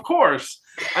like, oh, of course.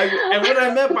 And what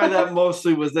I meant by that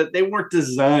mostly was that they weren't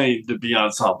designed to be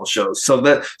ensemble shows. So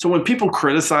when people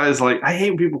criticize, I hate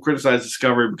when people criticize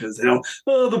Discovery because they don't,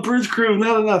 the bridge crew,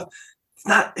 not enough.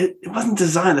 It wasn't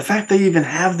designed. The fact they even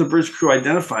have the bridge crew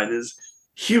identified is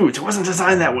huge. It wasn't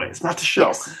designed that way. It's not the show.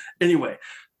 Yes. Anyway,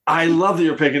 I love that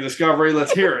you're picking Discovery.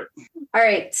 Let's hear it. All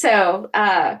right. So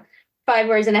 5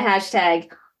 words in a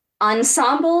hashtag.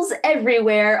 Ensembles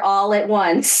everywhere all at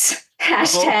once.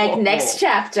 Hashtag next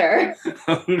chapter.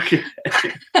 Okay.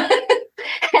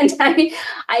 And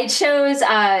I chose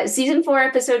season 4,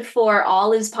 episode 4,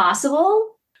 All Is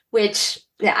Possible, which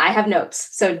I have notes.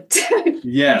 So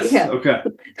yes. Okay.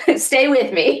 Stay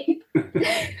with me.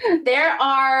 There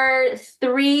are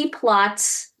 3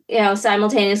 plots,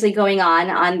 simultaneously going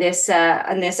on this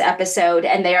episode,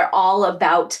 and they are all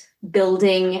about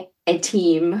building a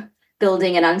team,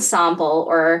 building an ensemble,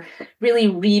 or really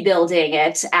rebuilding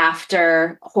it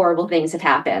after horrible things have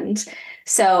happened.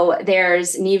 So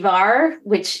there's Nivar,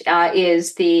 which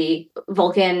is the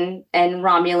Vulcan and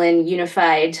Romulan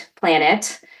unified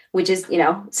planet, which is,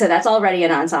 so that's already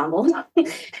an ensemble,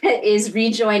 is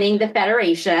rejoining the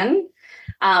Federation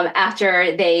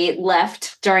after they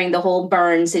left during the whole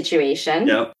burn situation.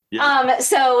 Yep.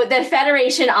 So the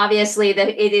Federation, obviously,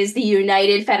 it is the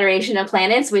United Federation of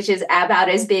Planets, which is about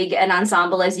as big an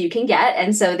ensemble as you can get,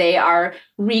 and so they are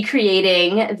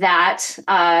recreating that.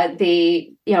 And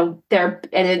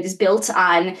it is built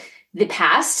on the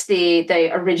past,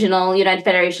 the original United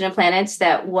Federation of Planets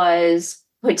that was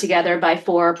put together by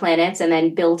 4 planets and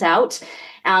then built out.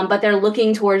 But they're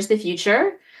looking towards the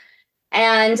future.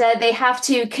 And they have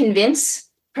to convince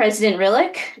President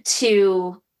Rillick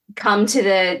to come to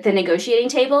the negotiating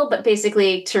table. But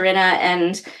basically, Tarina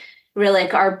and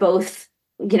Rillick are both,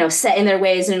 set in their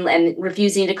ways and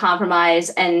refusing to compromise.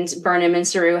 And Burnham and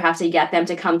Saru have to get them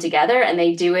to come together. And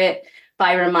they do it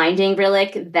by reminding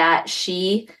Rillick that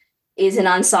she is an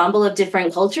ensemble of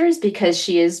different cultures because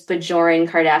she is Bajoran,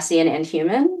 Cardassian, and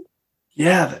human.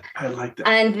 Yeah, I like that.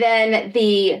 And then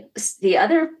the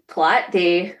other plot,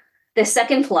 the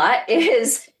second plot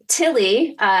is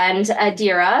Tilly and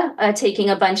Adira taking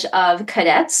a bunch of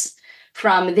cadets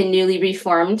from the newly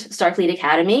reformed Starfleet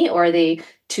Academy, or the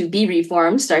to be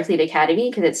reformed Starfleet Academy,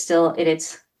 because it's still in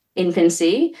its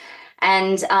infancy.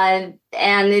 And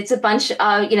it's a bunch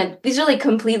of, these are like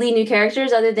completely new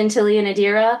characters other than Tilly and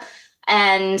Adira.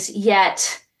 And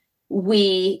yet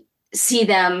we see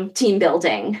them team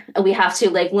building. We have to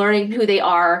learning who they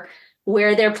are,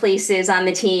 where their place is on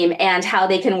the team, and how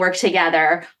they can work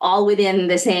together, all within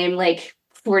the same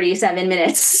 47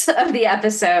 minutes of the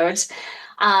episode.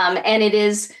 And it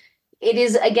is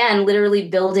again literally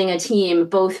building a team,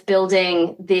 both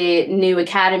building the new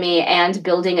academy and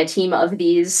building a team of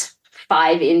these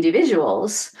 5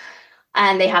 individuals.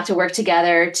 And they have to work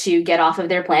together to get off of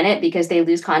their planet because they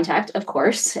lose contact. Of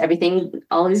course, everything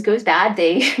always goes bad.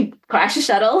 They crash a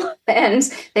shuttle and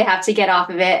they have to get off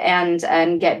of it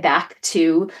and get back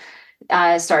to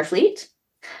Starfleet.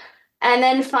 And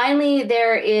then finally,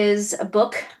 there is a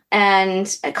Book and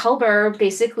Culber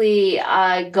basically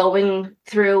going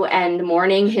through and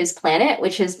mourning his planet,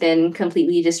 which has been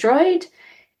completely destroyed.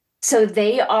 So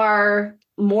they are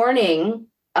mourning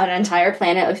an entire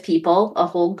planet of people, a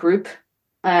whole group,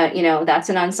 that's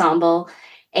an ensemble.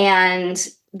 And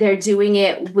they're doing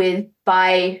it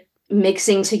by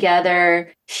mixing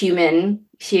together human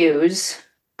Hugh's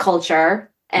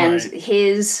culture and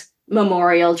his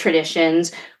memorial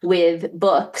traditions with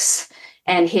books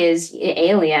and his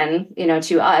alien,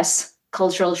 to us,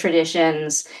 cultural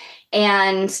traditions,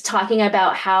 and talking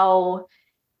about how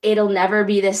it'll never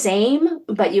be the same,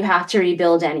 but you have to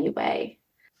rebuild anyway.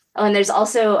 Oh, and there's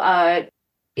also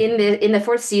in the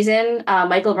 4th season,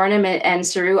 Michael Burnham and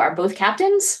Saru are both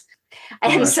captains,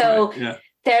 and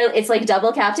it's like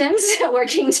double captains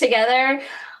working together.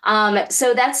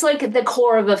 So that's like the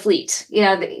core of a fleet.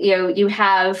 You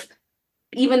have,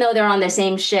 even though they're on the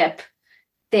same ship,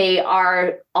 they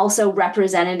are also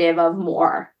representative of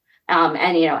more. And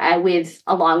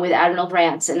along with Admiral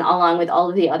Brantz and along with all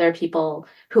of the other people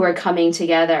who are coming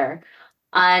together,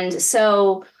 and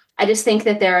so. I just think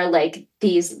that there are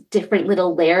these different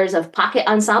little layers of pocket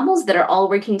ensembles that are all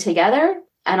working together.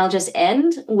 And I'll just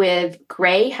end with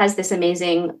Gray has this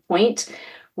amazing point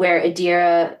where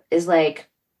Adira is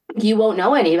you won't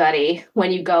know anybody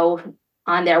when you go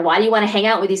on there. Why do you want to hang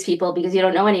out with these people? Because you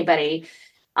don't know anybody.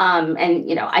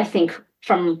 I think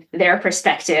from their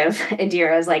perspective,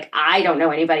 Adira is I don't know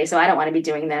anybody, so I don't want to be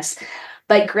doing this.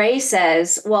 But Gray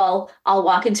says, well, I'll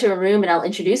walk into a room and I'll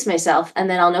introduce myself and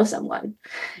then I'll know someone.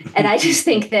 And I just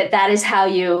think that is how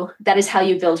you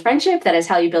build friendship. That is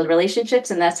how you build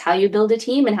relationships. And that's how you build a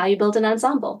team and how you build an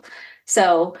ensemble.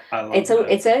 So it's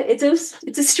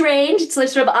a strange, it's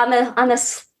sort of on the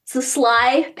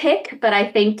sly pick, but I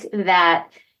think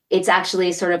that it's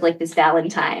actually sort of this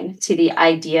Valentine to the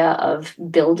idea of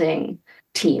building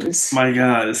teams. My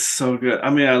God, it's so good. I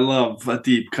mean, I love a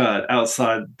deep cut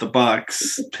outside the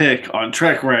box pick on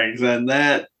TrekRanks, and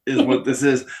that is what this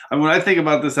is. I mean, when I think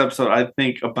about this episode, I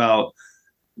think about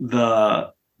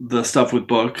the stuff with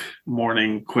Book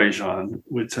mourning Quajon,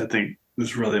 which I think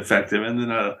is really effective, and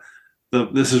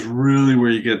then this is really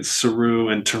where you get Saru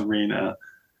and Tarina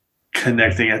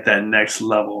connecting at that next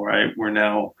level, right? Where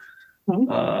now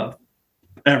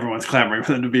everyone's clamoring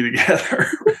for them to be together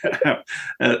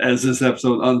as this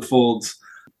episode unfolds.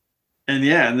 And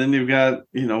then you've got,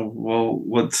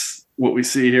 what we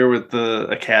see here with the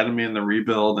Academy and the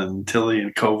rebuild and Tilly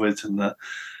and Kovacs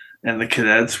and the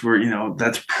cadets where,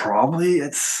 that's probably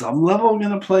at some level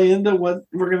going to play into what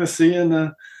we're going to see in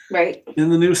the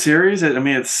new series. I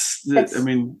mean,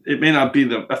 it may not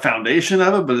be a foundation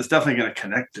of it, but it's definitely going to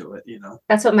connect to it,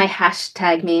 That's what my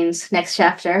hashtag means, next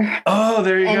chapter. Oh,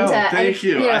 there you go. Thank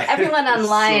you. Everyone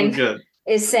online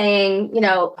is saying,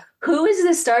 who is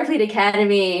the Starfleet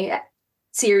Academy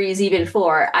series even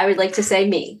for? I would like to say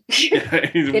me.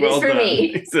 It is for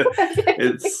me.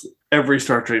 It's every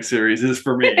Star Trek series is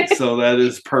for me. So that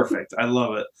is perfect. I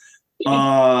love it.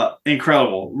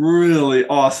 Incredible, really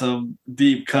awesome,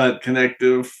 deep cut,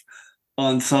 connective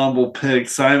ensemble pick.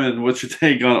 Simon, what's your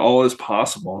take on All Is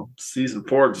Possible? Season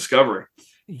 4 Discovery.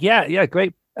 Yeah,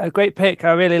 great pick.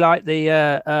 I really like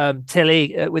the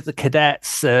Tilly with the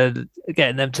cadets and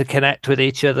getting them to connect with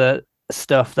each other.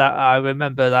 Stuff that I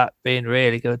remember that being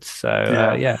really good. So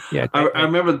yeah. I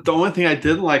remember the only thing I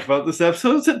didn't like about this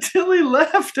episode is that Tilly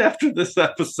left after this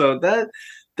episode. That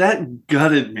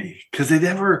gutted me because they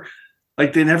never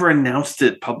announced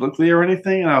it publicly or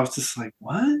anything, and I was just like,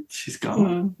 "What? She's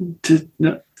gone? Tilly's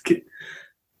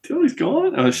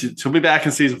gone? Oh, she'll be back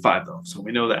in season 5 though, so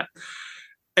we know that."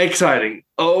 Exciting.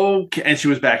 Okay, and she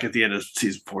was back at the end of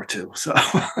season 4 too. So,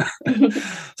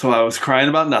 so I was crying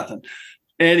about nothing.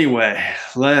 Anyway,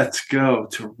 let's go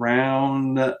to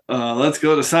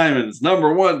Simon's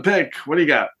number 1 pick. What do you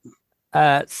got?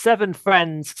 7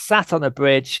 friends sat on a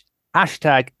bridge.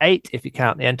 #8 if you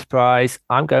count the Enterprise.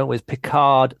 I'm going with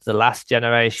Picard, The Last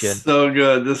Generation. So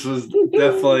good. This was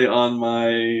definitely on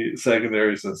my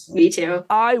secondary system. Me too.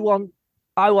 I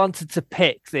wanted to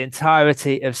pick the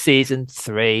entirety of season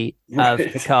 3 of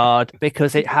Picard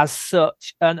because it has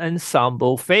such an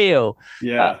ensemble feel.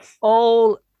 Yeah.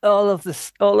 All of the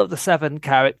 7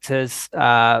 characters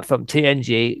from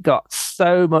TNG got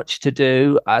so much to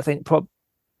do. I think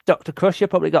Dr. Crusher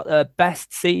probably got the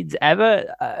best scenes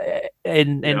ever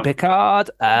in Picard.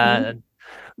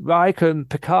 Riker and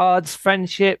Picard's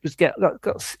friendship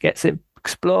gets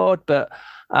explored, but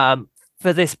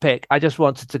for this pick, I just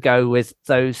wanted to go with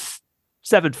those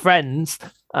 7 friends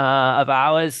of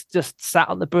ours just sat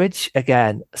on the bridge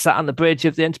again, sat on the bridge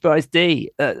of the Enterprise D,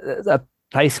 a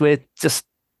place with just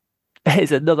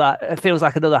it feels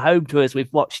like another home to us.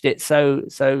 We've watched it so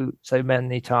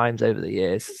many times over the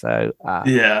years. So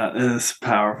yeah, it's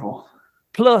powerful.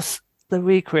 Plus the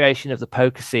recreation of the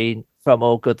poker scene from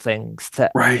All Good Things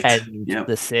to end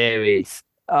the series.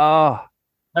 Oh,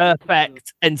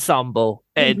 perfect ensemble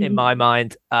in my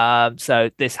mind. So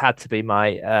this had to be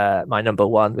my number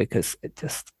 1 because it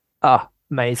just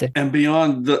amazing. And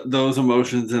beyond those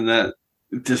emotions and that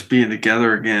just being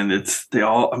together again,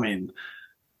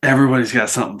 everybody's got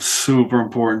something super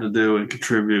important to do and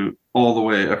contribute all the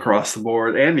way across the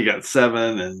board. And you got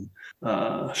 7 and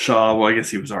Shaw. Well, I guess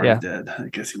he was already dead. I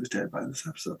guess he was dead by this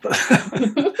episode. But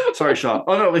sorry, Shaw.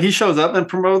 Oh no, he shows up and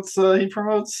promotes. He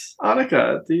promotes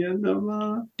Anika at the end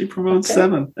of. He promotes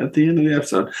 7 at the end of the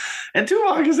episode, and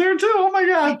Tuvok is there too. Oh my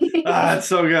god, it's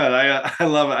so good. I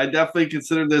love it. I definitely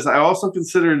considered this. I also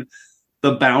considered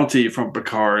the bounty from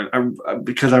Picard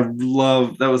because I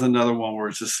love that was another one where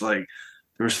it's just like.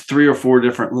 There was 3 or 4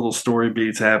 different little story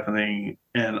beats happening,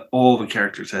 and all the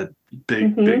characters had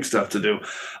big stuff to do.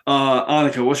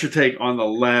 Anika, what's your take on The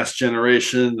Last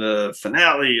Generation, the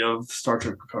finale of Star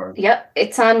Trek Picard? Yep,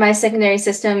 it's on my secondary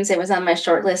systems. It was on my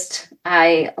short list.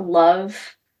 I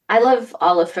love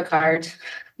all of Picard,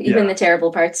 even the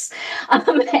terrible parts.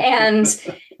 And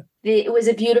it was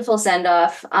a beautiful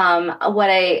send-off.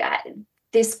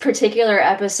 This particular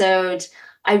episode,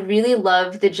 I really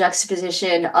love the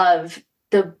juxtaposition of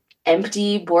the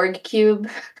empty Borg cube.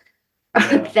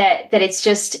 that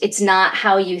it's not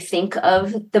how you think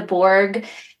of the Borg,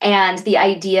 and the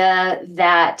idea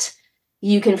that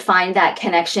you can find that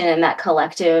connection and that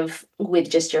collective with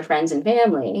just your friends and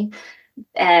family,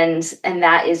 and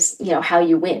that is how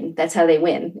you win. That's how they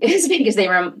win, is because they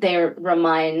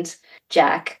remind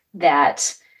Jack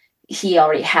that he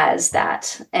already has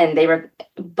that, and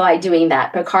by doing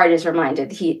that, Picard is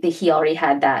reminded that he already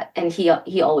had that, and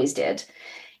he always did.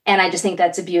 And I just think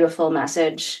that's a beautiful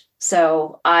message.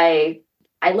 So I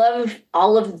love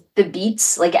all of the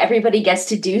beats. Like everybody gets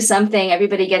to do something.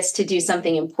 Everybody gets to do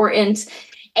something important.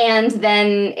 And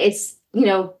then it's,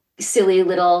 silly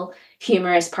little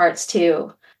humorous parts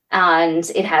too. And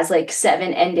it has like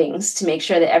 7 endings to make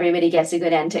sure that everybody gets a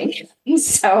good ending.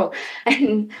 So,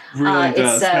 and really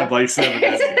does have like 7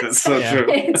 endings. That's so true.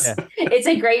 It's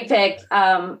a great pick.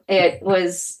 It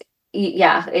was,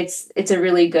 it's a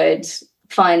really good,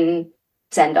 fun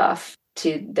send off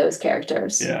to those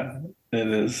characters. Yeah, it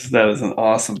is. That is an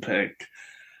awesome pick.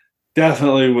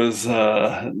 Definitely was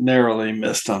narrowly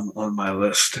missed on my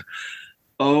list.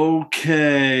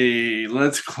 Okay,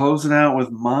 let's close it out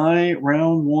with my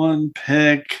round 1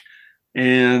 pick.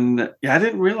 And I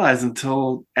didn't realize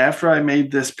until after I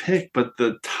made this pick, but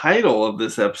the title of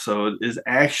this episode is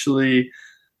actually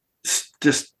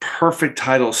just perfect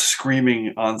title,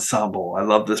 Screaming Ensemble. I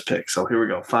love this pick. So here we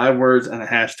go. 5 words and a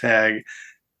hashtag.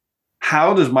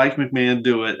 How does Mike McMahon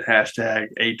do it? Hashtag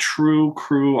a true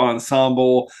crew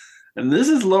ensemble. And this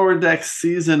is Lower Decks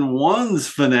Season 1's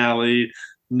finale,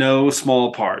 No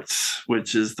Small Parts,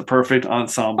 which is the perfect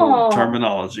ensemble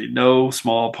terminology. No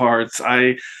small parts.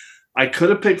 I could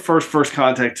have picked First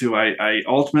Contact too. I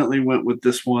ultimately went with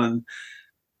this one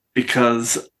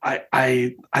because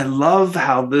I love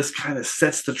how this kind of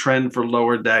sets the trend for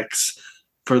Lower Decks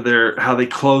for how they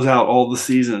close out all the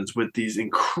seasons with these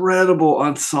incredible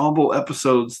ensemble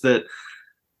episodes that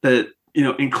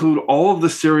include all of the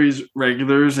series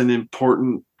regulars and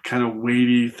important kind of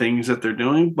weighty things that they're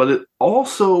doing, but it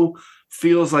also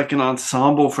feels like an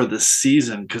ensemble for the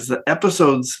season because the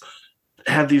episodes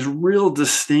have these real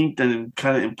distinct and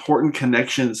kind of important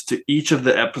connections to each of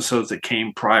the episodes that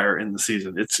came prior in the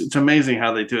season. It's amazing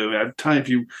how they do it. I'm telling you, if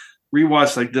you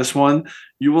rewatch like this one,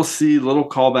 you will see little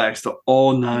callbacks to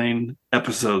all 9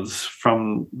 episodes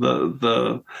from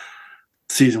the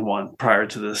season 1 prior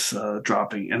to this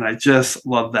dropping. And I just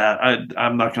love that.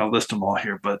 I'm not going to list them all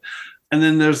here, and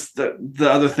then there's the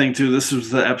other thing too. This was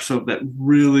the episode that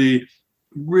really,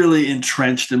 really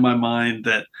entrenched in my mind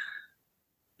that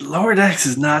Lower Decks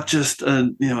is not just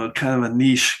a kind of a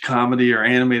niche comedy or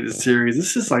animated series.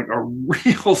 This is like a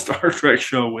real Star Trek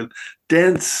show with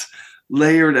dense,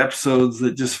 layered episodes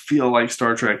that just feel like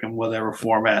Star Trek in whatever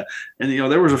format. And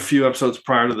there was a few episodes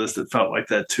prior to this that felt like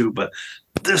that too, but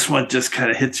this one just kind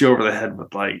of hits you over the head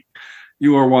with like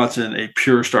you are watching a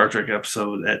pure Star Trek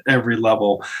episode at every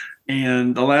level.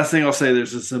 And the last thing I'll say,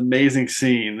 there's this amazing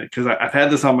scene because I've had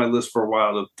this on my list for a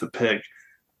while to pick.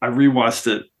 I rewatched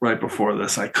it right before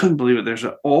this. I couldn't believe it. There's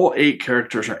all 8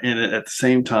 characters are in it at the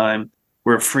same time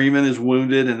where Freeman is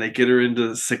wounded and they get her into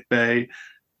the sick bay.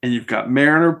 And you've got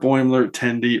Mariner, Boimler,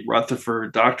 Tendi,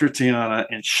 Rutherford, Dr. Tiana,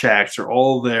 and Shax are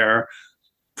all there.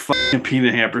 Fucking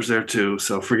Peanut Hamper's there too,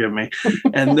 so forgive me.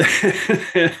 And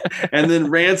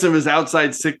then Ransom is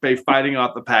outside sickbay fighting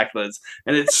off the Pakleds,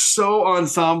 and it's so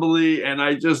ensemble-y, and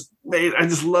I just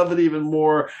love it even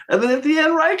more. And then at the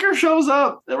end, Riker shows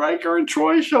up. Riker and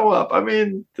Troy show up. I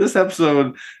mean, this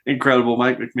episode incredible.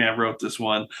 Mike McMahon wrote this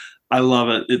one. I love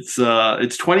it.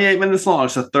 It's 28 minutes long.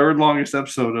 It's the 3rd longest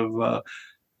episode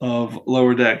of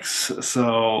Lower Decks.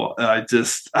 So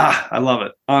I love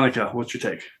it. Anika, what's your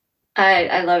take?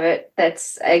 I love it.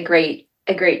 That's a great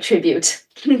tribute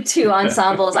to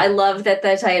ensembles. I love that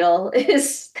the title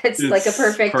it's like a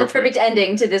perfect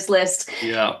ending to this list.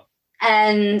 Yeah.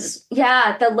 And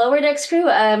yeah, the Lower Decks crew,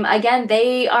 again,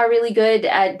 they are really good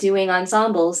at doing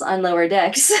ensembles on Lower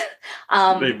Decks.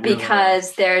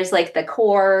 Because there's like the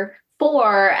core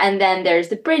 4, and then there's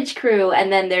the bridge crew,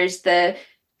 and then there's the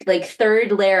like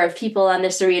 3rd layer of people on the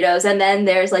Cerritos, and then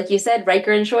there's, like you said,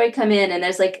 Riker and Troy come in, and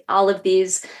there's like all of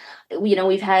these,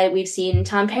 we've seen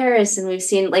Tom Paris, and we've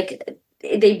seen like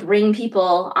they bring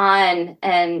people on,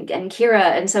 and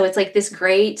Kira, and so it's like this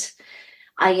great,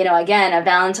 again, a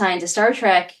Valentine to Star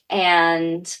Trek.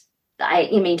 And I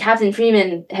mean, Captain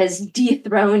Freeman has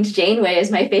dethroned Janeway as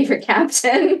my favorite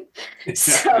captain.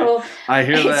 So I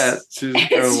hear that.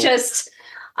 It's just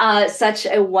such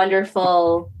a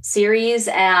wonderful series,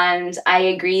 and I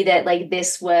agree that like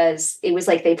it was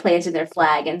like they planted their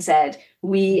flag and said,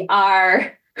 "We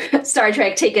are Star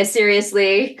Trek. Take us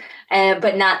seriously,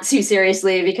 but not too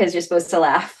seriously because you're supposed to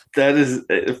laugh." That is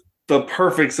the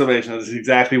perfect summation. That's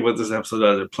exactly what this episode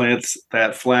does. It plants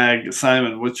that flag.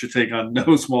 Simon, what's your take on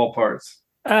No Small Parts?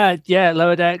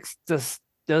 Lower Decks just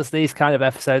does these kind of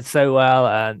episodes so well,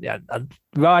 and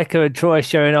Riker and Troy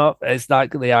showing up is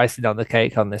like the icing on the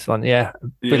cake on this one. Yeah,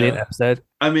 brilliant episode.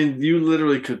 I mean, you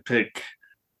literally could pick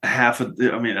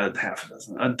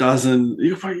a dozen.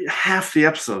 You could probably half the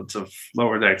episodes of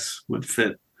Lower Decks would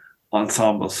fit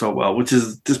ensemble so well, which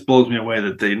just blows me away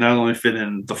that they not only fit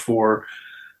in the 4,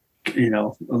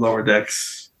 Lower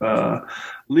Decks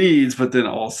leads, but then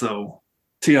also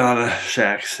Tiana,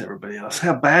 Shax, everybody else.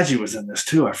 How Badgie was in this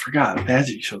too. I forgot.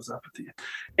 Badgie shows up at the end.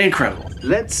 Incredible.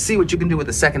 Let's see what you can do with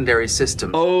the secondary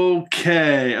system.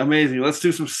 Okay, amazing. Let's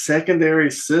do some secondary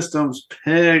systems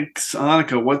picks.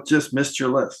 Anika, what just missed your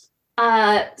list?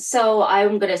 So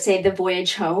I'm going to say The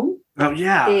Voyage Home. Oh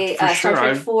yeah, the Star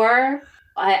Trek 4.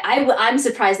 I'm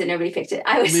surprised that nobody picked it.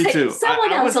 I was Me like, too.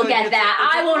 someone else will get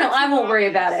that. I won't worry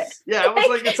about it. Yeah, I was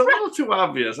like, it's a little too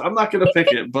obvious. I'm not going to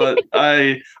pick it, but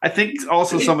I think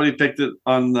also somebody picked it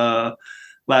on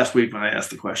last week when I asked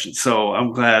the question. So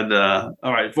I'm glad.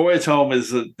 All right, Voyage Home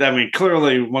is,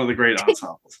 clearly one of the great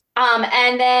ensembles.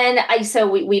 And then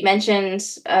we mentioned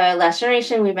Last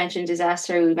Generation, we mentioned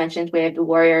Disaster, we mentioned Way of the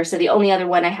Warrior. So the only other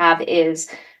one I have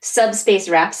is Subspace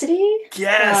Rhapsody.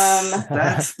 Yes,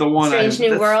 that's the one. Strange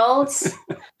New Worlds.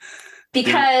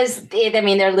 Because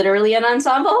they're literally an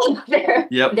ensemble.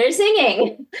 They're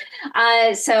singing.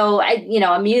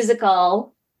 A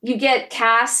musical, you get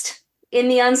cast in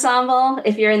the ensemble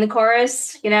if you're in the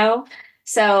chorus,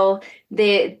 So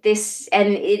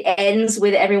it ends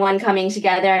with everyone coming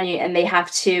together, and they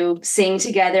have to sing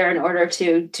together in order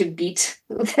to beat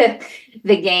the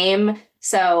game.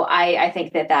 So I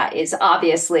think that is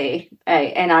obviously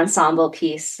an ensemble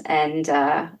piece, and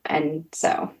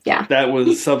so yeah. That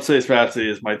was Subspace Rhapsody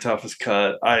is my toughest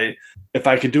cut. If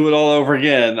I could do it all over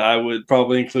again, I would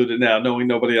probably include it now, knowing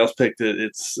nobody else picked it.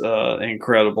 It's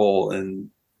incredible and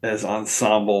as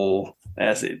ensemble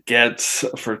as it gets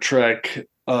for Trek.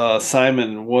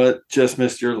 Simon, what just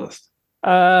missed your list?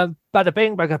 Bada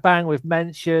Bing, Bada Bang, we've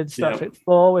mentioned. Star Trek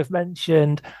 4, we've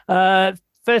mentioned.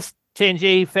 First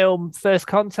TNG film, First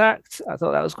Contact. I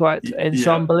thought that was quite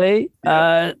ensemble-y.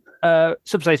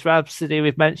 Subspace Rhapsody,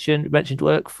 we've mentioned. We mentioned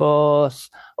Workforce.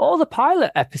 All the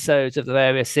pilot episodes of the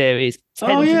various series.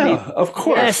 Of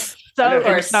course. So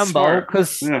ensemble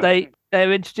because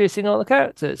they're introducing all the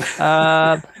characters.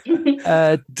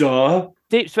 Duh.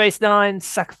 Deep Space Nine,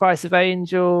 Sacrifice of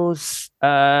Angels,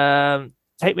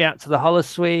 Take Me Out to the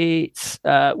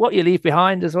Holosuite, What You Leave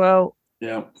Behind as well.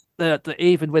 Yeah.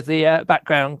 Even with the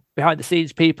background behind the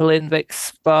scenes people in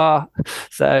Vic's bar,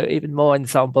 so even more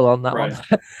ensemble on that one.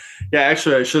 Yeah,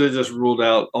 actually, I should have just ruled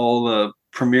out all the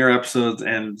premiere episodes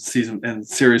and season and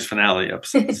series finale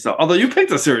episodes. So, although you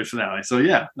picked a series finale, so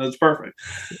yeah, that's perfect.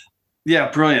 Yeah,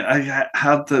 brilliant. I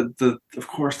had of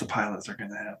course the pilots are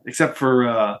going to have, except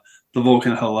for the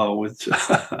Vulcan Hello, which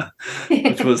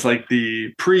was like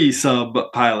the pre-sub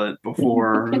pilot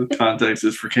before Context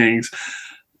is for Kings.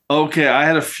 Okay, I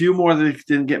had a few more that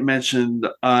didn't get mentioned.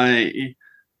 The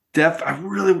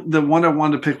one I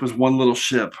wanted to pick was One Little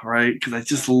Ship, right? Because I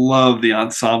just love the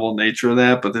ensemble nature of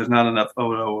that, but there's not enough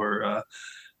Odo or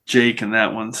Jake in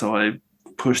that one, so I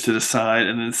pushed it aside.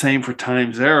 And then same for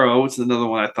Time Zero, which is another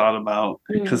one I thought about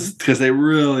because they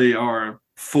really are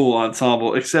full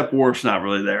ensemble, except Worf's not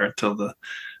really there till the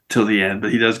end,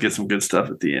 but he does get some good stuff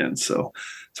at the end. So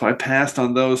I passed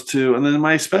on those two. And then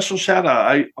my special shout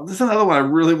out, this is another one I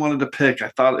really wanted to pick. I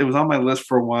thought it was on my list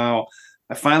for a while.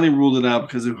 I finally ruled it out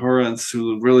because Uhura and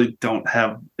Sulu really don't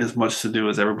have as much to do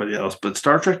as everybody else. But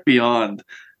Star Trek Beyond,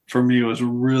 for me, was a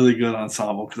really good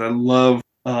ensemble because I love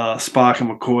Spock and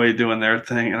McCoy doing their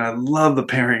thing. And I love the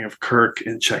pairing of Kirk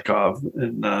and Chekhov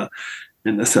in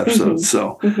this episode.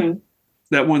 So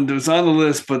that one was on the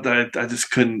list, but I just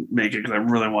couldn't make it because I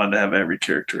really wanted to have every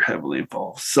character heavily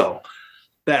involved. So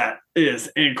that is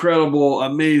incredible,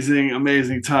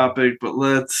 amazing topic. But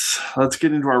let's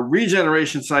get into our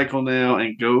regeneration cycle now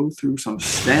and go through some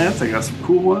stats. I got some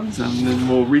cool ones, and then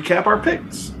we'll recap our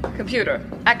picks. Computer,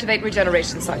 activate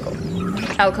regeneration cycle.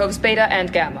 Alcoves Beta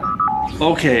and Gamma.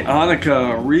 Okay,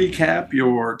 Anika, recap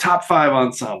your top 5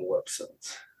 ensemble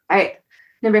episodes. All right.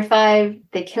 Number 5,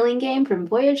 The Killing Game from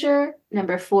Voyager.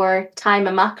 Number 4, Time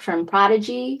Amok from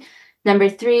Prodigy. Number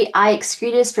 3, I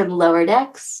Excretus from Lower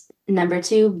Decks. Number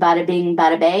 2, Bada Bing,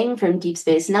 Bada Bang from Deep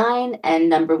Space Nine. And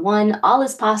number 1, All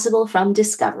Is Possible from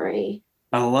Discovery.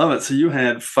 I love it. So you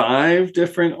had 5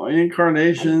 different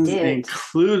incarnations,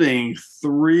 including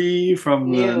 3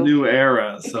 from the new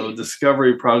era. So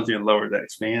Discovery, Prodigy, and Lower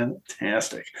Decks.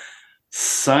 Fantastic.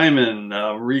 Simon,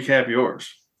 recap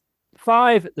yours.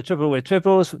 5, The Trouble with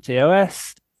Tribbles from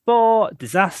TOS. 4,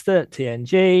 Disaster,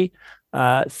 TNG.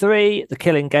 3, The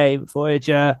Killing Game,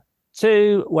 Voyager.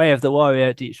 2, Way of the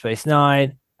Warrior, Deep Space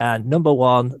Nine. And number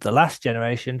 1, The Last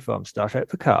Generation from Star Trek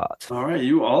Picard. All right,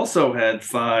 you also had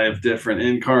 5 different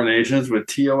incarnations with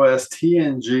TOS,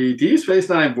 TNG, Deep Space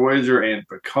Nine, Voyager, and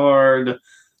Picard.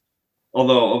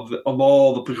 Although of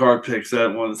all the Picard picks,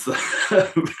 that one's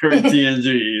very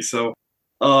TNG. So,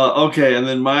 okay, and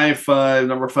then my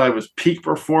number 5 was Peak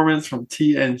Performance from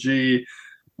TNG.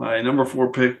 My number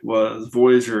 4 pick was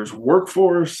Voyager's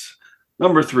Workforce.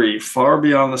 Number 3, Far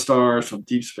Beyond the Stars from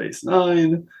Deep Space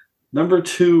Nine. Number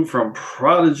 2 from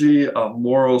Prodigy, A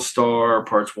Moral Star,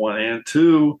 parts 1 and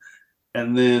 2.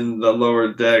 And then the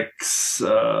Lower Decks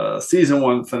season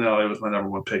 1 finale was my number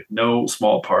 1 pick, No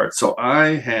Small Part. So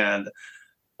I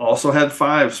also had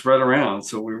 5 spread around.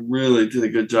 So we really did a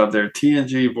good job there.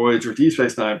 TNG, Voyager, Deep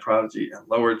Space Nine, Prodigy, and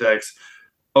Lower Decks.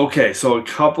 Okay, so a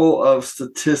couple of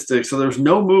statistics. So there's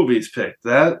no movies picked.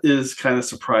 That is kind of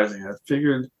surprising. I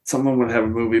figured someone would have a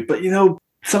movie. But,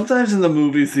 sometimes in the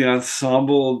movies, the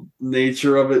ensemble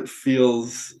nature of it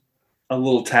feels a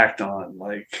little tacked on.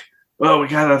 Like, well, we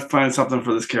got to find something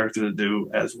for this character to do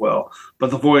as well.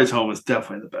 But The Voyage Home is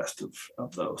definitely the best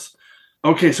of those.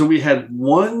 Okay, so we had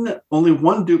only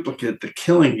one duplicate, The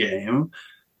Killing Game.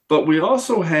 But we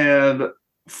also had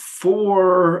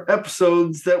 4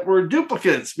 episodes that were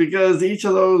duplicates because each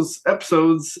of those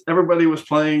episodes, everybody was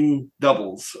playing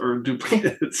doubles or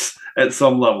duplicates at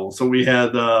some level. So we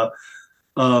had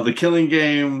The Killing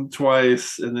Game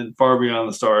twice, and then Far Beyond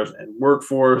the Stars and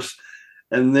Workforce.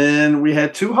 And then we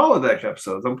had 2 holodeck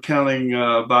episodes. I'm counting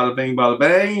Bada Bing, Bada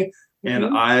Bang, and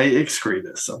I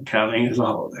Excretus. I'm counting as a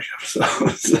holodeck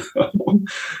episode.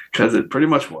 Because it pretty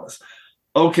much was.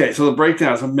 Okay, so the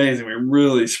breakdown is amazing. We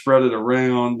really spread it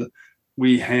around.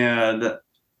 We had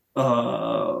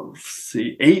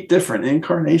 8 different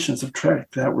incarnations of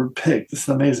Trek that were picked. This is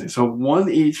amazing. So 1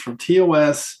 each from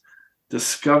TOS,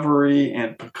 Discovery,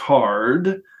 and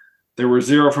Picard. There were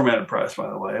 0 from Enterprise, by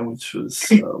the way, which was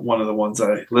one of the ones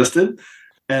I listed.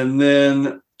 And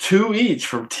then 2 each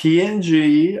from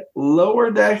TNG,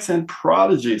 Lower Decks, and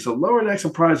Prodigy. So Lower Decks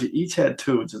and Prodigy each had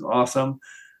 2, which is awesome.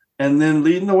 And then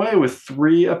leading the way with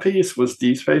 3 apiece was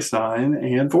Deep Space Nine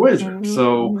and Voyager.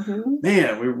 So,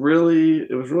 man, it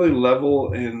was really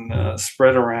level and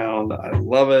spread around. I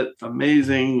love it.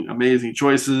 Amazing, amazing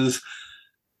choices.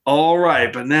 All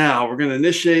right, but now we're going to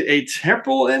initiate a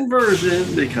temporal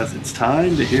inversion because it's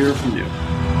time to hear from you.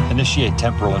 Initiate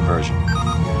temporal inversion.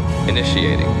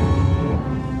 Initiating.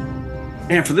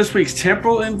 And for this week's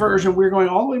temporal inversion, we're going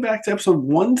all the way back to episode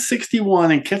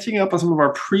 161 and catching up on some of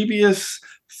our previous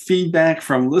feedback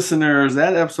from listeners.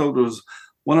 That episode was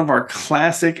one of our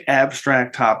classic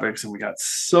abstract topics, and we got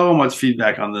so much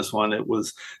feedback on this one. It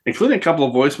was including a couple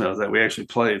of voicemails that we actually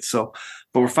played. So,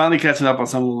 but we're finally catching up on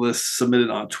some of the lists submitted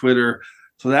on Twitter.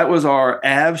 So that was our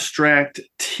abstract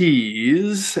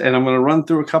tease, and I'm going to run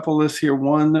through a couple lists here.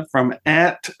 One from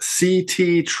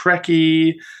 @CT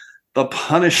Trekkie, the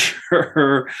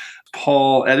Punisher.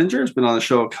 Paul Edinger has been on the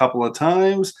show a couple of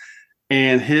times.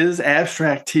 And his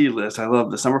abstract T list, I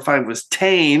love this. Number 5 was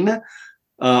Tane,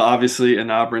 obviously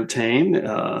Anabran Tane,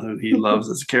 who he loves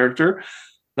as a character.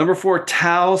 Number 4,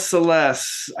 Tau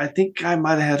Celeste. I think I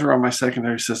might have had her on my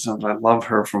secondary systems. I love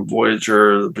her from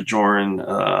Voyager, the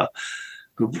Bajoran,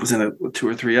 who was in 2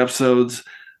 or 3 episodes.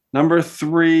 Number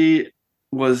 3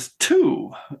 was 2,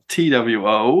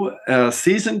 TWO.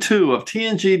 Season 2 of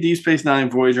TNG, Deep Space Nine,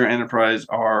 Voyager, Enterprise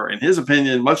are, in his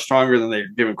opinion, much stronger than they're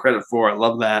given credit for. I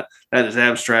love that. That is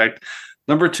abstract.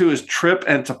 Number 2 is Trip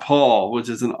and T'Pol, which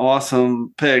is an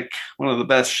awesome pick. One of the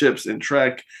best ships in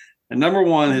Trek. And number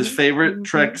 1, his favorite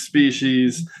Trek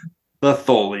species, the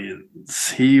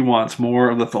Tholians. He wants more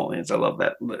of the Tholians. I love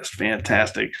that list.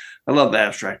 Fantastic. I love the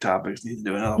abstract topics. Need to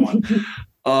do another one.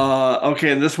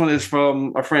 Okay, and this one is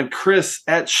from our friend Chris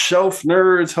at Shelf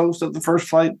Nerds, host of the First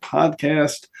Flight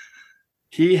podcast.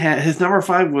 He had his number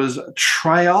 5 was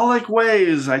Triolic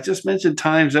Waves. I just mentioned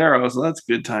Time Zero, so that's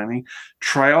good timing.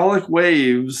 Triolic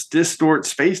Waves distort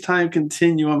space-time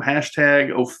continuum,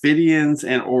 hashtag Ophidians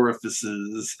and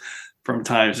orifices from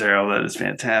Time Zero. That is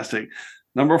fantastic.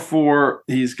 Number 4,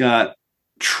 he's got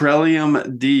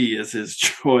Trellium D is his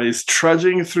choice.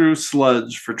 Trudging through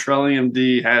sludge for Trellium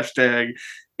D, hashtag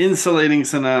insulating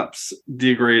synapse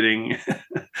degrading.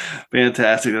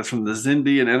 Fantastic. That's from the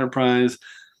Zindi and Enterprise.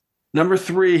 Number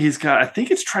 3, he's got, I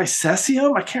think it's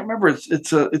Tricesium. I can't remember.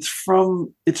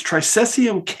 It's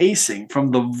Tricesium casing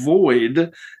from the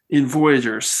Void in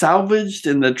Voyager. Salvaged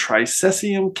in the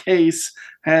Tricesium case,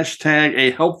 hashtag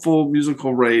a helpful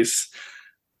musical race.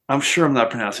 I'm sure I'm not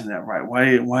pronouncing that right.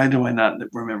 Why do I not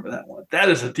remember that one? That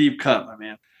is a deep cut, my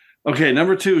man. Okay,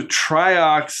 number 2,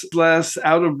 Triox, less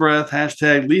out of breath,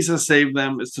 hashtag Lisa saved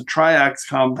them. It's the Triox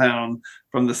compound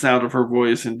from the sound of her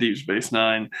voice in Deep Space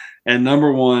Nine. And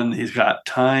number 1, he's got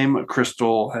Time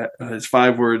Crystal, his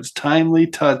 5 words, timely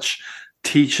touch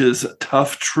teaches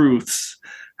tough truths,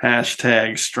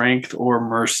 hashtag strength or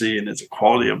mercy, and it's a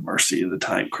quality of mercy, the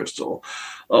Time Crystal.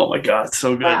 Oh my God,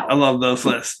 so good. Wow. I love those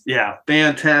lists. Yeah,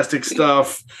 fantastic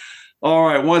stuff. All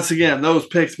right, once again, those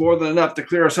picks more than enough to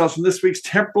clear ourselves from this week's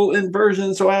temporal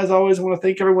inversion. So as always, I want to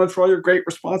thank everyone for all your great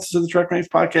responses to the TrekRanks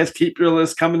podcast. Keep your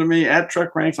list coming to me at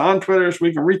TrekRanks on Twitter so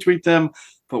we can retweet them.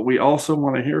 But we also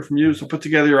want to hear from you. So put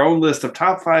together your own list of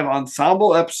top 5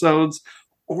 ensemble episodes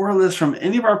or a list from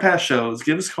any of our past shows.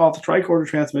 Give us a call at the Tricorder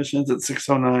Transmissions at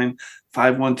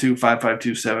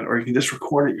 609-512-5527, or you can just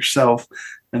record it yourself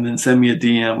and then send me a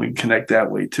DM. We can connect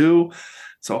that way too.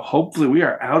 So hopefully we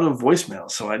are out of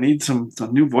voicemails. So I need some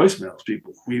new voicemails,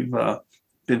 people. We've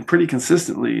been pretty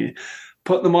consistently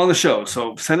putting them on the show.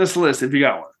 So send us a list if you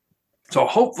got one. So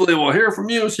hopefully we'll hear from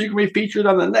you so you can be featured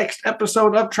on the next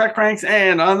episode of TrekRanks.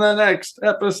 And on the next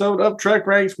episode of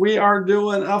TrekRanks, we are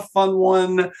doing a fun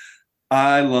one.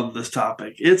 I love this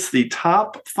topic. It's the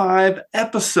top 5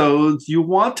 episodes you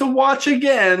want to watch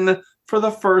again for the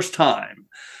first time.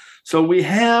 So we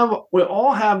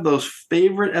all have those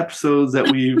favorite episodes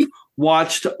that we've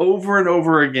watched over and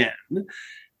over again.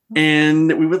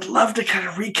 And we would love to kind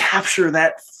of recapture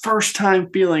that first time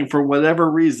feeling for whatever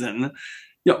reason.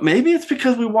 maybe it's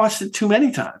because we watched it too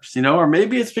many times, or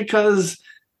maybe it's because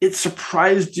it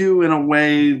surprised you in a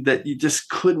way that you just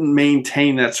couldn't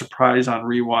maintain that surprise on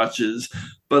rewatches.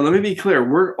 But let me be clear,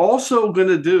 we're also going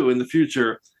to do in the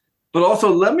future, but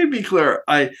also let me be clear,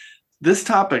 this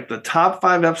topic, the top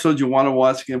 5 episodes you want to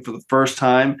watch again for the first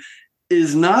time,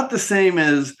 is not the same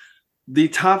as the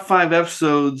top 5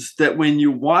 episodes that when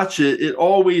you watch it, it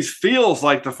always feels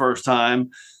like the first time,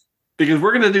 because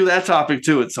we're going to do that topic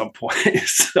too at some point.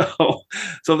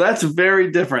 So that's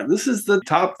very different. This is the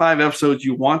top 5 episodes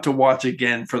you want to watch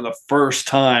again for the first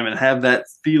time and have that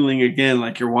feeling again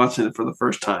like you're watching it for the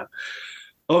first time.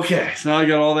 Okay, so now I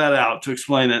got all that out to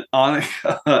explain it.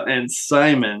 Anika and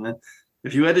Simon,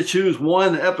 if you had to choose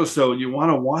one episode you want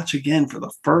to watch again for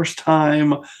the first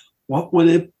time, what would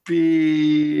it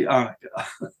be, Anika?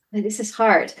 This is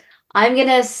hard. I'm going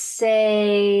to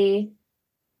say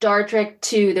Star Trek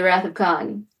II, The Wrath of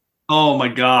Khan. Oh my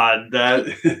God, that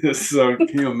is so,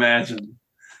 can you imagine?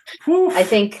 I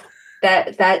think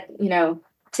that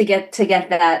to get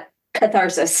that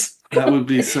catharsis. That would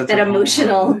be such that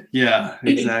emotional. Yeah,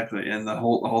 exactly. And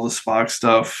all the Spock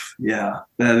stuff. Yeah,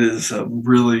 that is a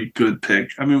really good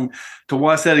pick. I mean, to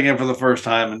watch that again for the first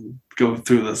time and go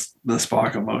through the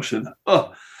Spock emotion.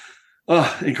 Oh,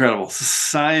 incredible.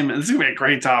 Simon, this is going to be a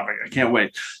great topic. I can't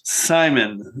wait.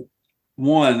 Simon,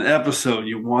 one episode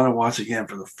you want to watch again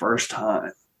for the first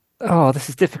time. Oh, this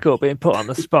is difficult being put on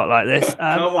the spot like this.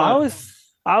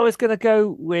 I was going to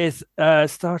go with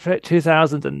Star Trek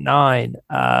 2009.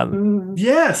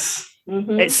 Yes.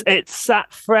 Mm-hmm. It's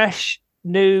that fresh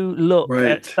new look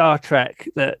at Star Trek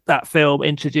that film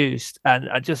introduced, and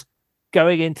just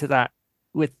going into that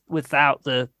without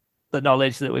the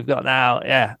knowledge that we've got now.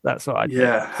 Yeah, that's what I think.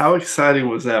 Yeah, how exciting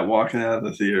was that walking out of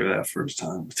the theater that first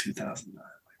time in 2009? Like,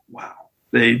 wow.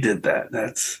 They did that.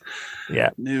 That's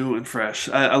new and fresh.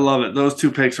 I love it. Those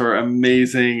 2 picks are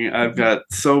amazing. I've got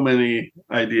so many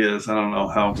ideas. I don't know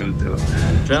how I'm going to do it.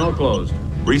 Channel closed.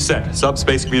 Reset.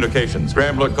 Subspace communications.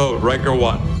 Scrambler code Riker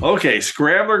 1. Okay,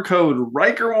 Scrambler code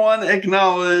Riker 1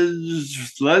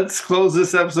 acknowledged. Let's close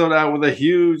this episode out with a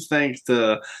huge thanks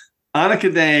to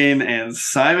Anika Dane and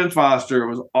Simon Foster. It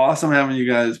was awesome having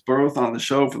you guys both on the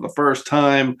show for the first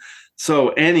time. So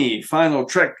any final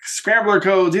Trek Scrambler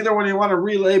codes, either one you want to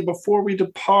relay before we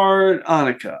depart,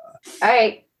 Anika? All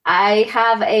right. I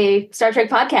have a Star Trek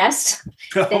podcast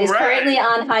that is currently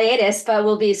on hiatus, but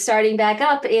will be starting back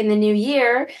up in the new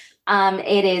year.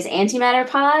 It is Antimatter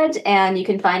Pod, and you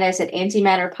can find us at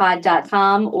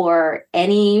antimatterpod.com or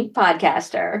any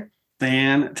podcaster.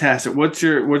 Fantastic. What's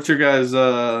your guys'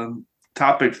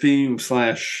 topic theme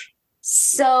 /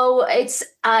 So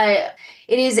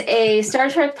it is a Star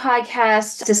Trek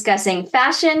podcast discussing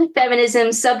fashion, feminism,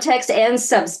 subtext, and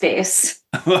subspace.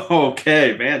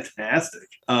 Okay, fantastic.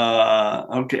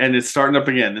 Okay, and it's starting up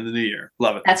again in the new year.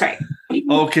 Love it. That's right.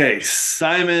 Okay,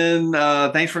 Simon,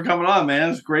 thanks for coming on, man.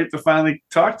 It's great to finally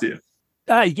talk to you.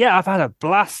 Yeah, I've had a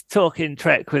blast talking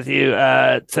Trek with you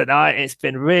tonight. It's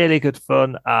been really good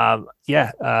fun.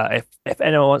 If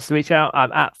anyone wants to reach out,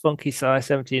 I'm at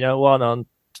FunkySci1701 on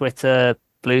Twitter,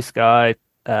 Blue Sky,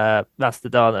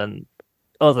 Mastodon, and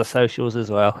other socials as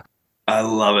well. I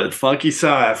love it. Funky Sci.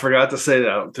 I forgot to say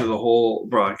that to the whole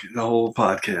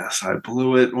podcast. I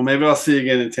blew it. Well, maybe I'll see you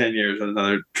again in 10 years at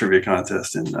another trivia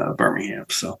contest in Birmingham.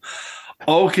 So,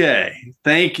 okay.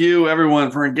 Thank you,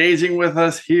 everyone, for engaging with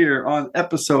us here on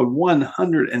episode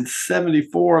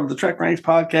 174 of the TrekRanks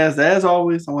podcast. As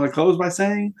always, I want to close by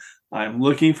saying I'm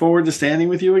looking forward to standing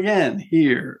with you again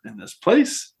here in this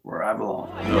place where I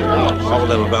belong. I told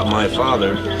him about my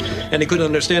father, and he couldn't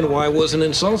understand why I wasn't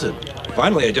insulted.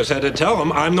 Finally, I just had to tell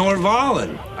him I'm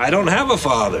Norvalen. I don't have a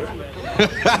father.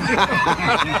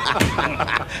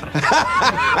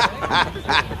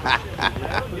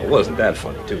 It wasn't that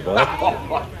funny, too, bud.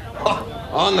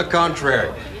 On the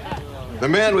contrary. The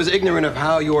man was ignorant of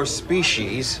how your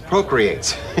species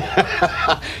procreates.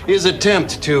 His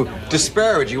attempt to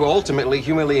disparage you ultimately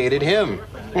humiliated him.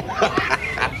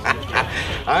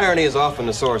 Irony is often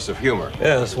the source of humor.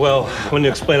 Yes, well, when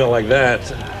you explain it like that,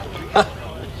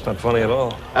 it's not funny at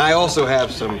all. I also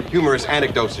have some humorous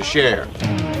anecdotes to share.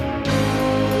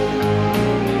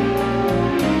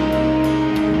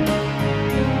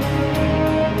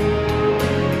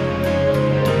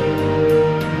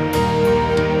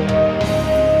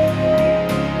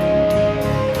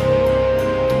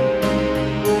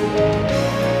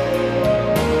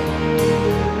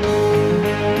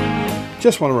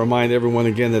 Just want to remind everyone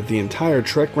again that the entire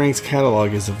TrekRanks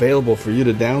catalog is available for you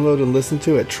to download and listen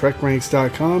to at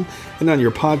TrekRanks.com and on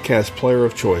your podcast player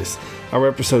of choice. Our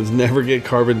episodes never get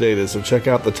carbon dated, so check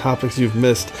out the topics you've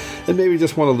missed and maybe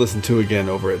just want to listen to again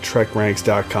over at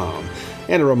TrekRanks.com.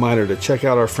 And a reminder to check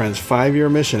out our friends 5-Year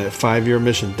Mission at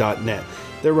 5yearmission.net.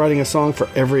 They're writing a song for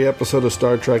every episode of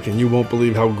Star Trek, and you won't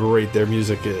believe how great their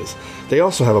music is. They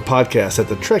also have a podcast at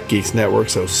the Trek Geeks Network,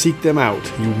 so seek them out.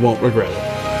 You won't regret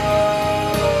it.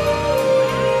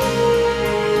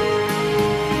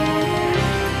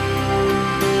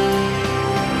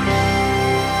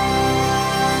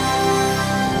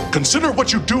 Consider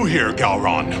what you do here,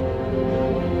 Galron.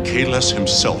 Kahless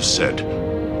himself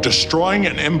said, destroying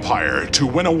an empire to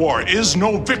win a war is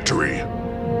no victory.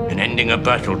 And ending a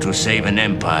battle to save an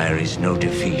empire is no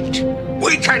defeat.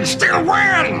 We can still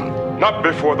win! Not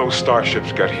before those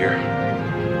starships get here.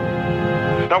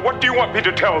 Now what do you want me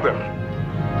to tell them?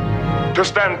 To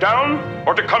stand down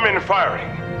or to come in firing?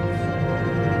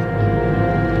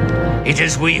 It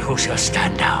is we who shall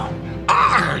stand down.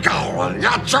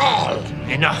 That's all!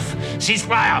 Enough.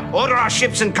 Ceasefire. Order our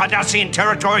ships in Cardassian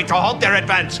territory to halt their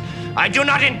advance. I do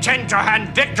not intend to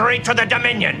hand victory to the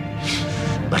Dominion.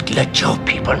 But let your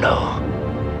people know.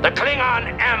 The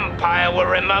Klingon Empire will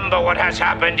remember what has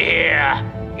happened here.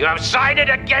 You have sided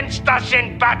against us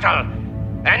in battle.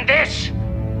 And this,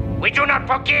 we do not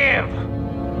forgive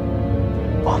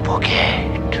or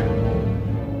forget.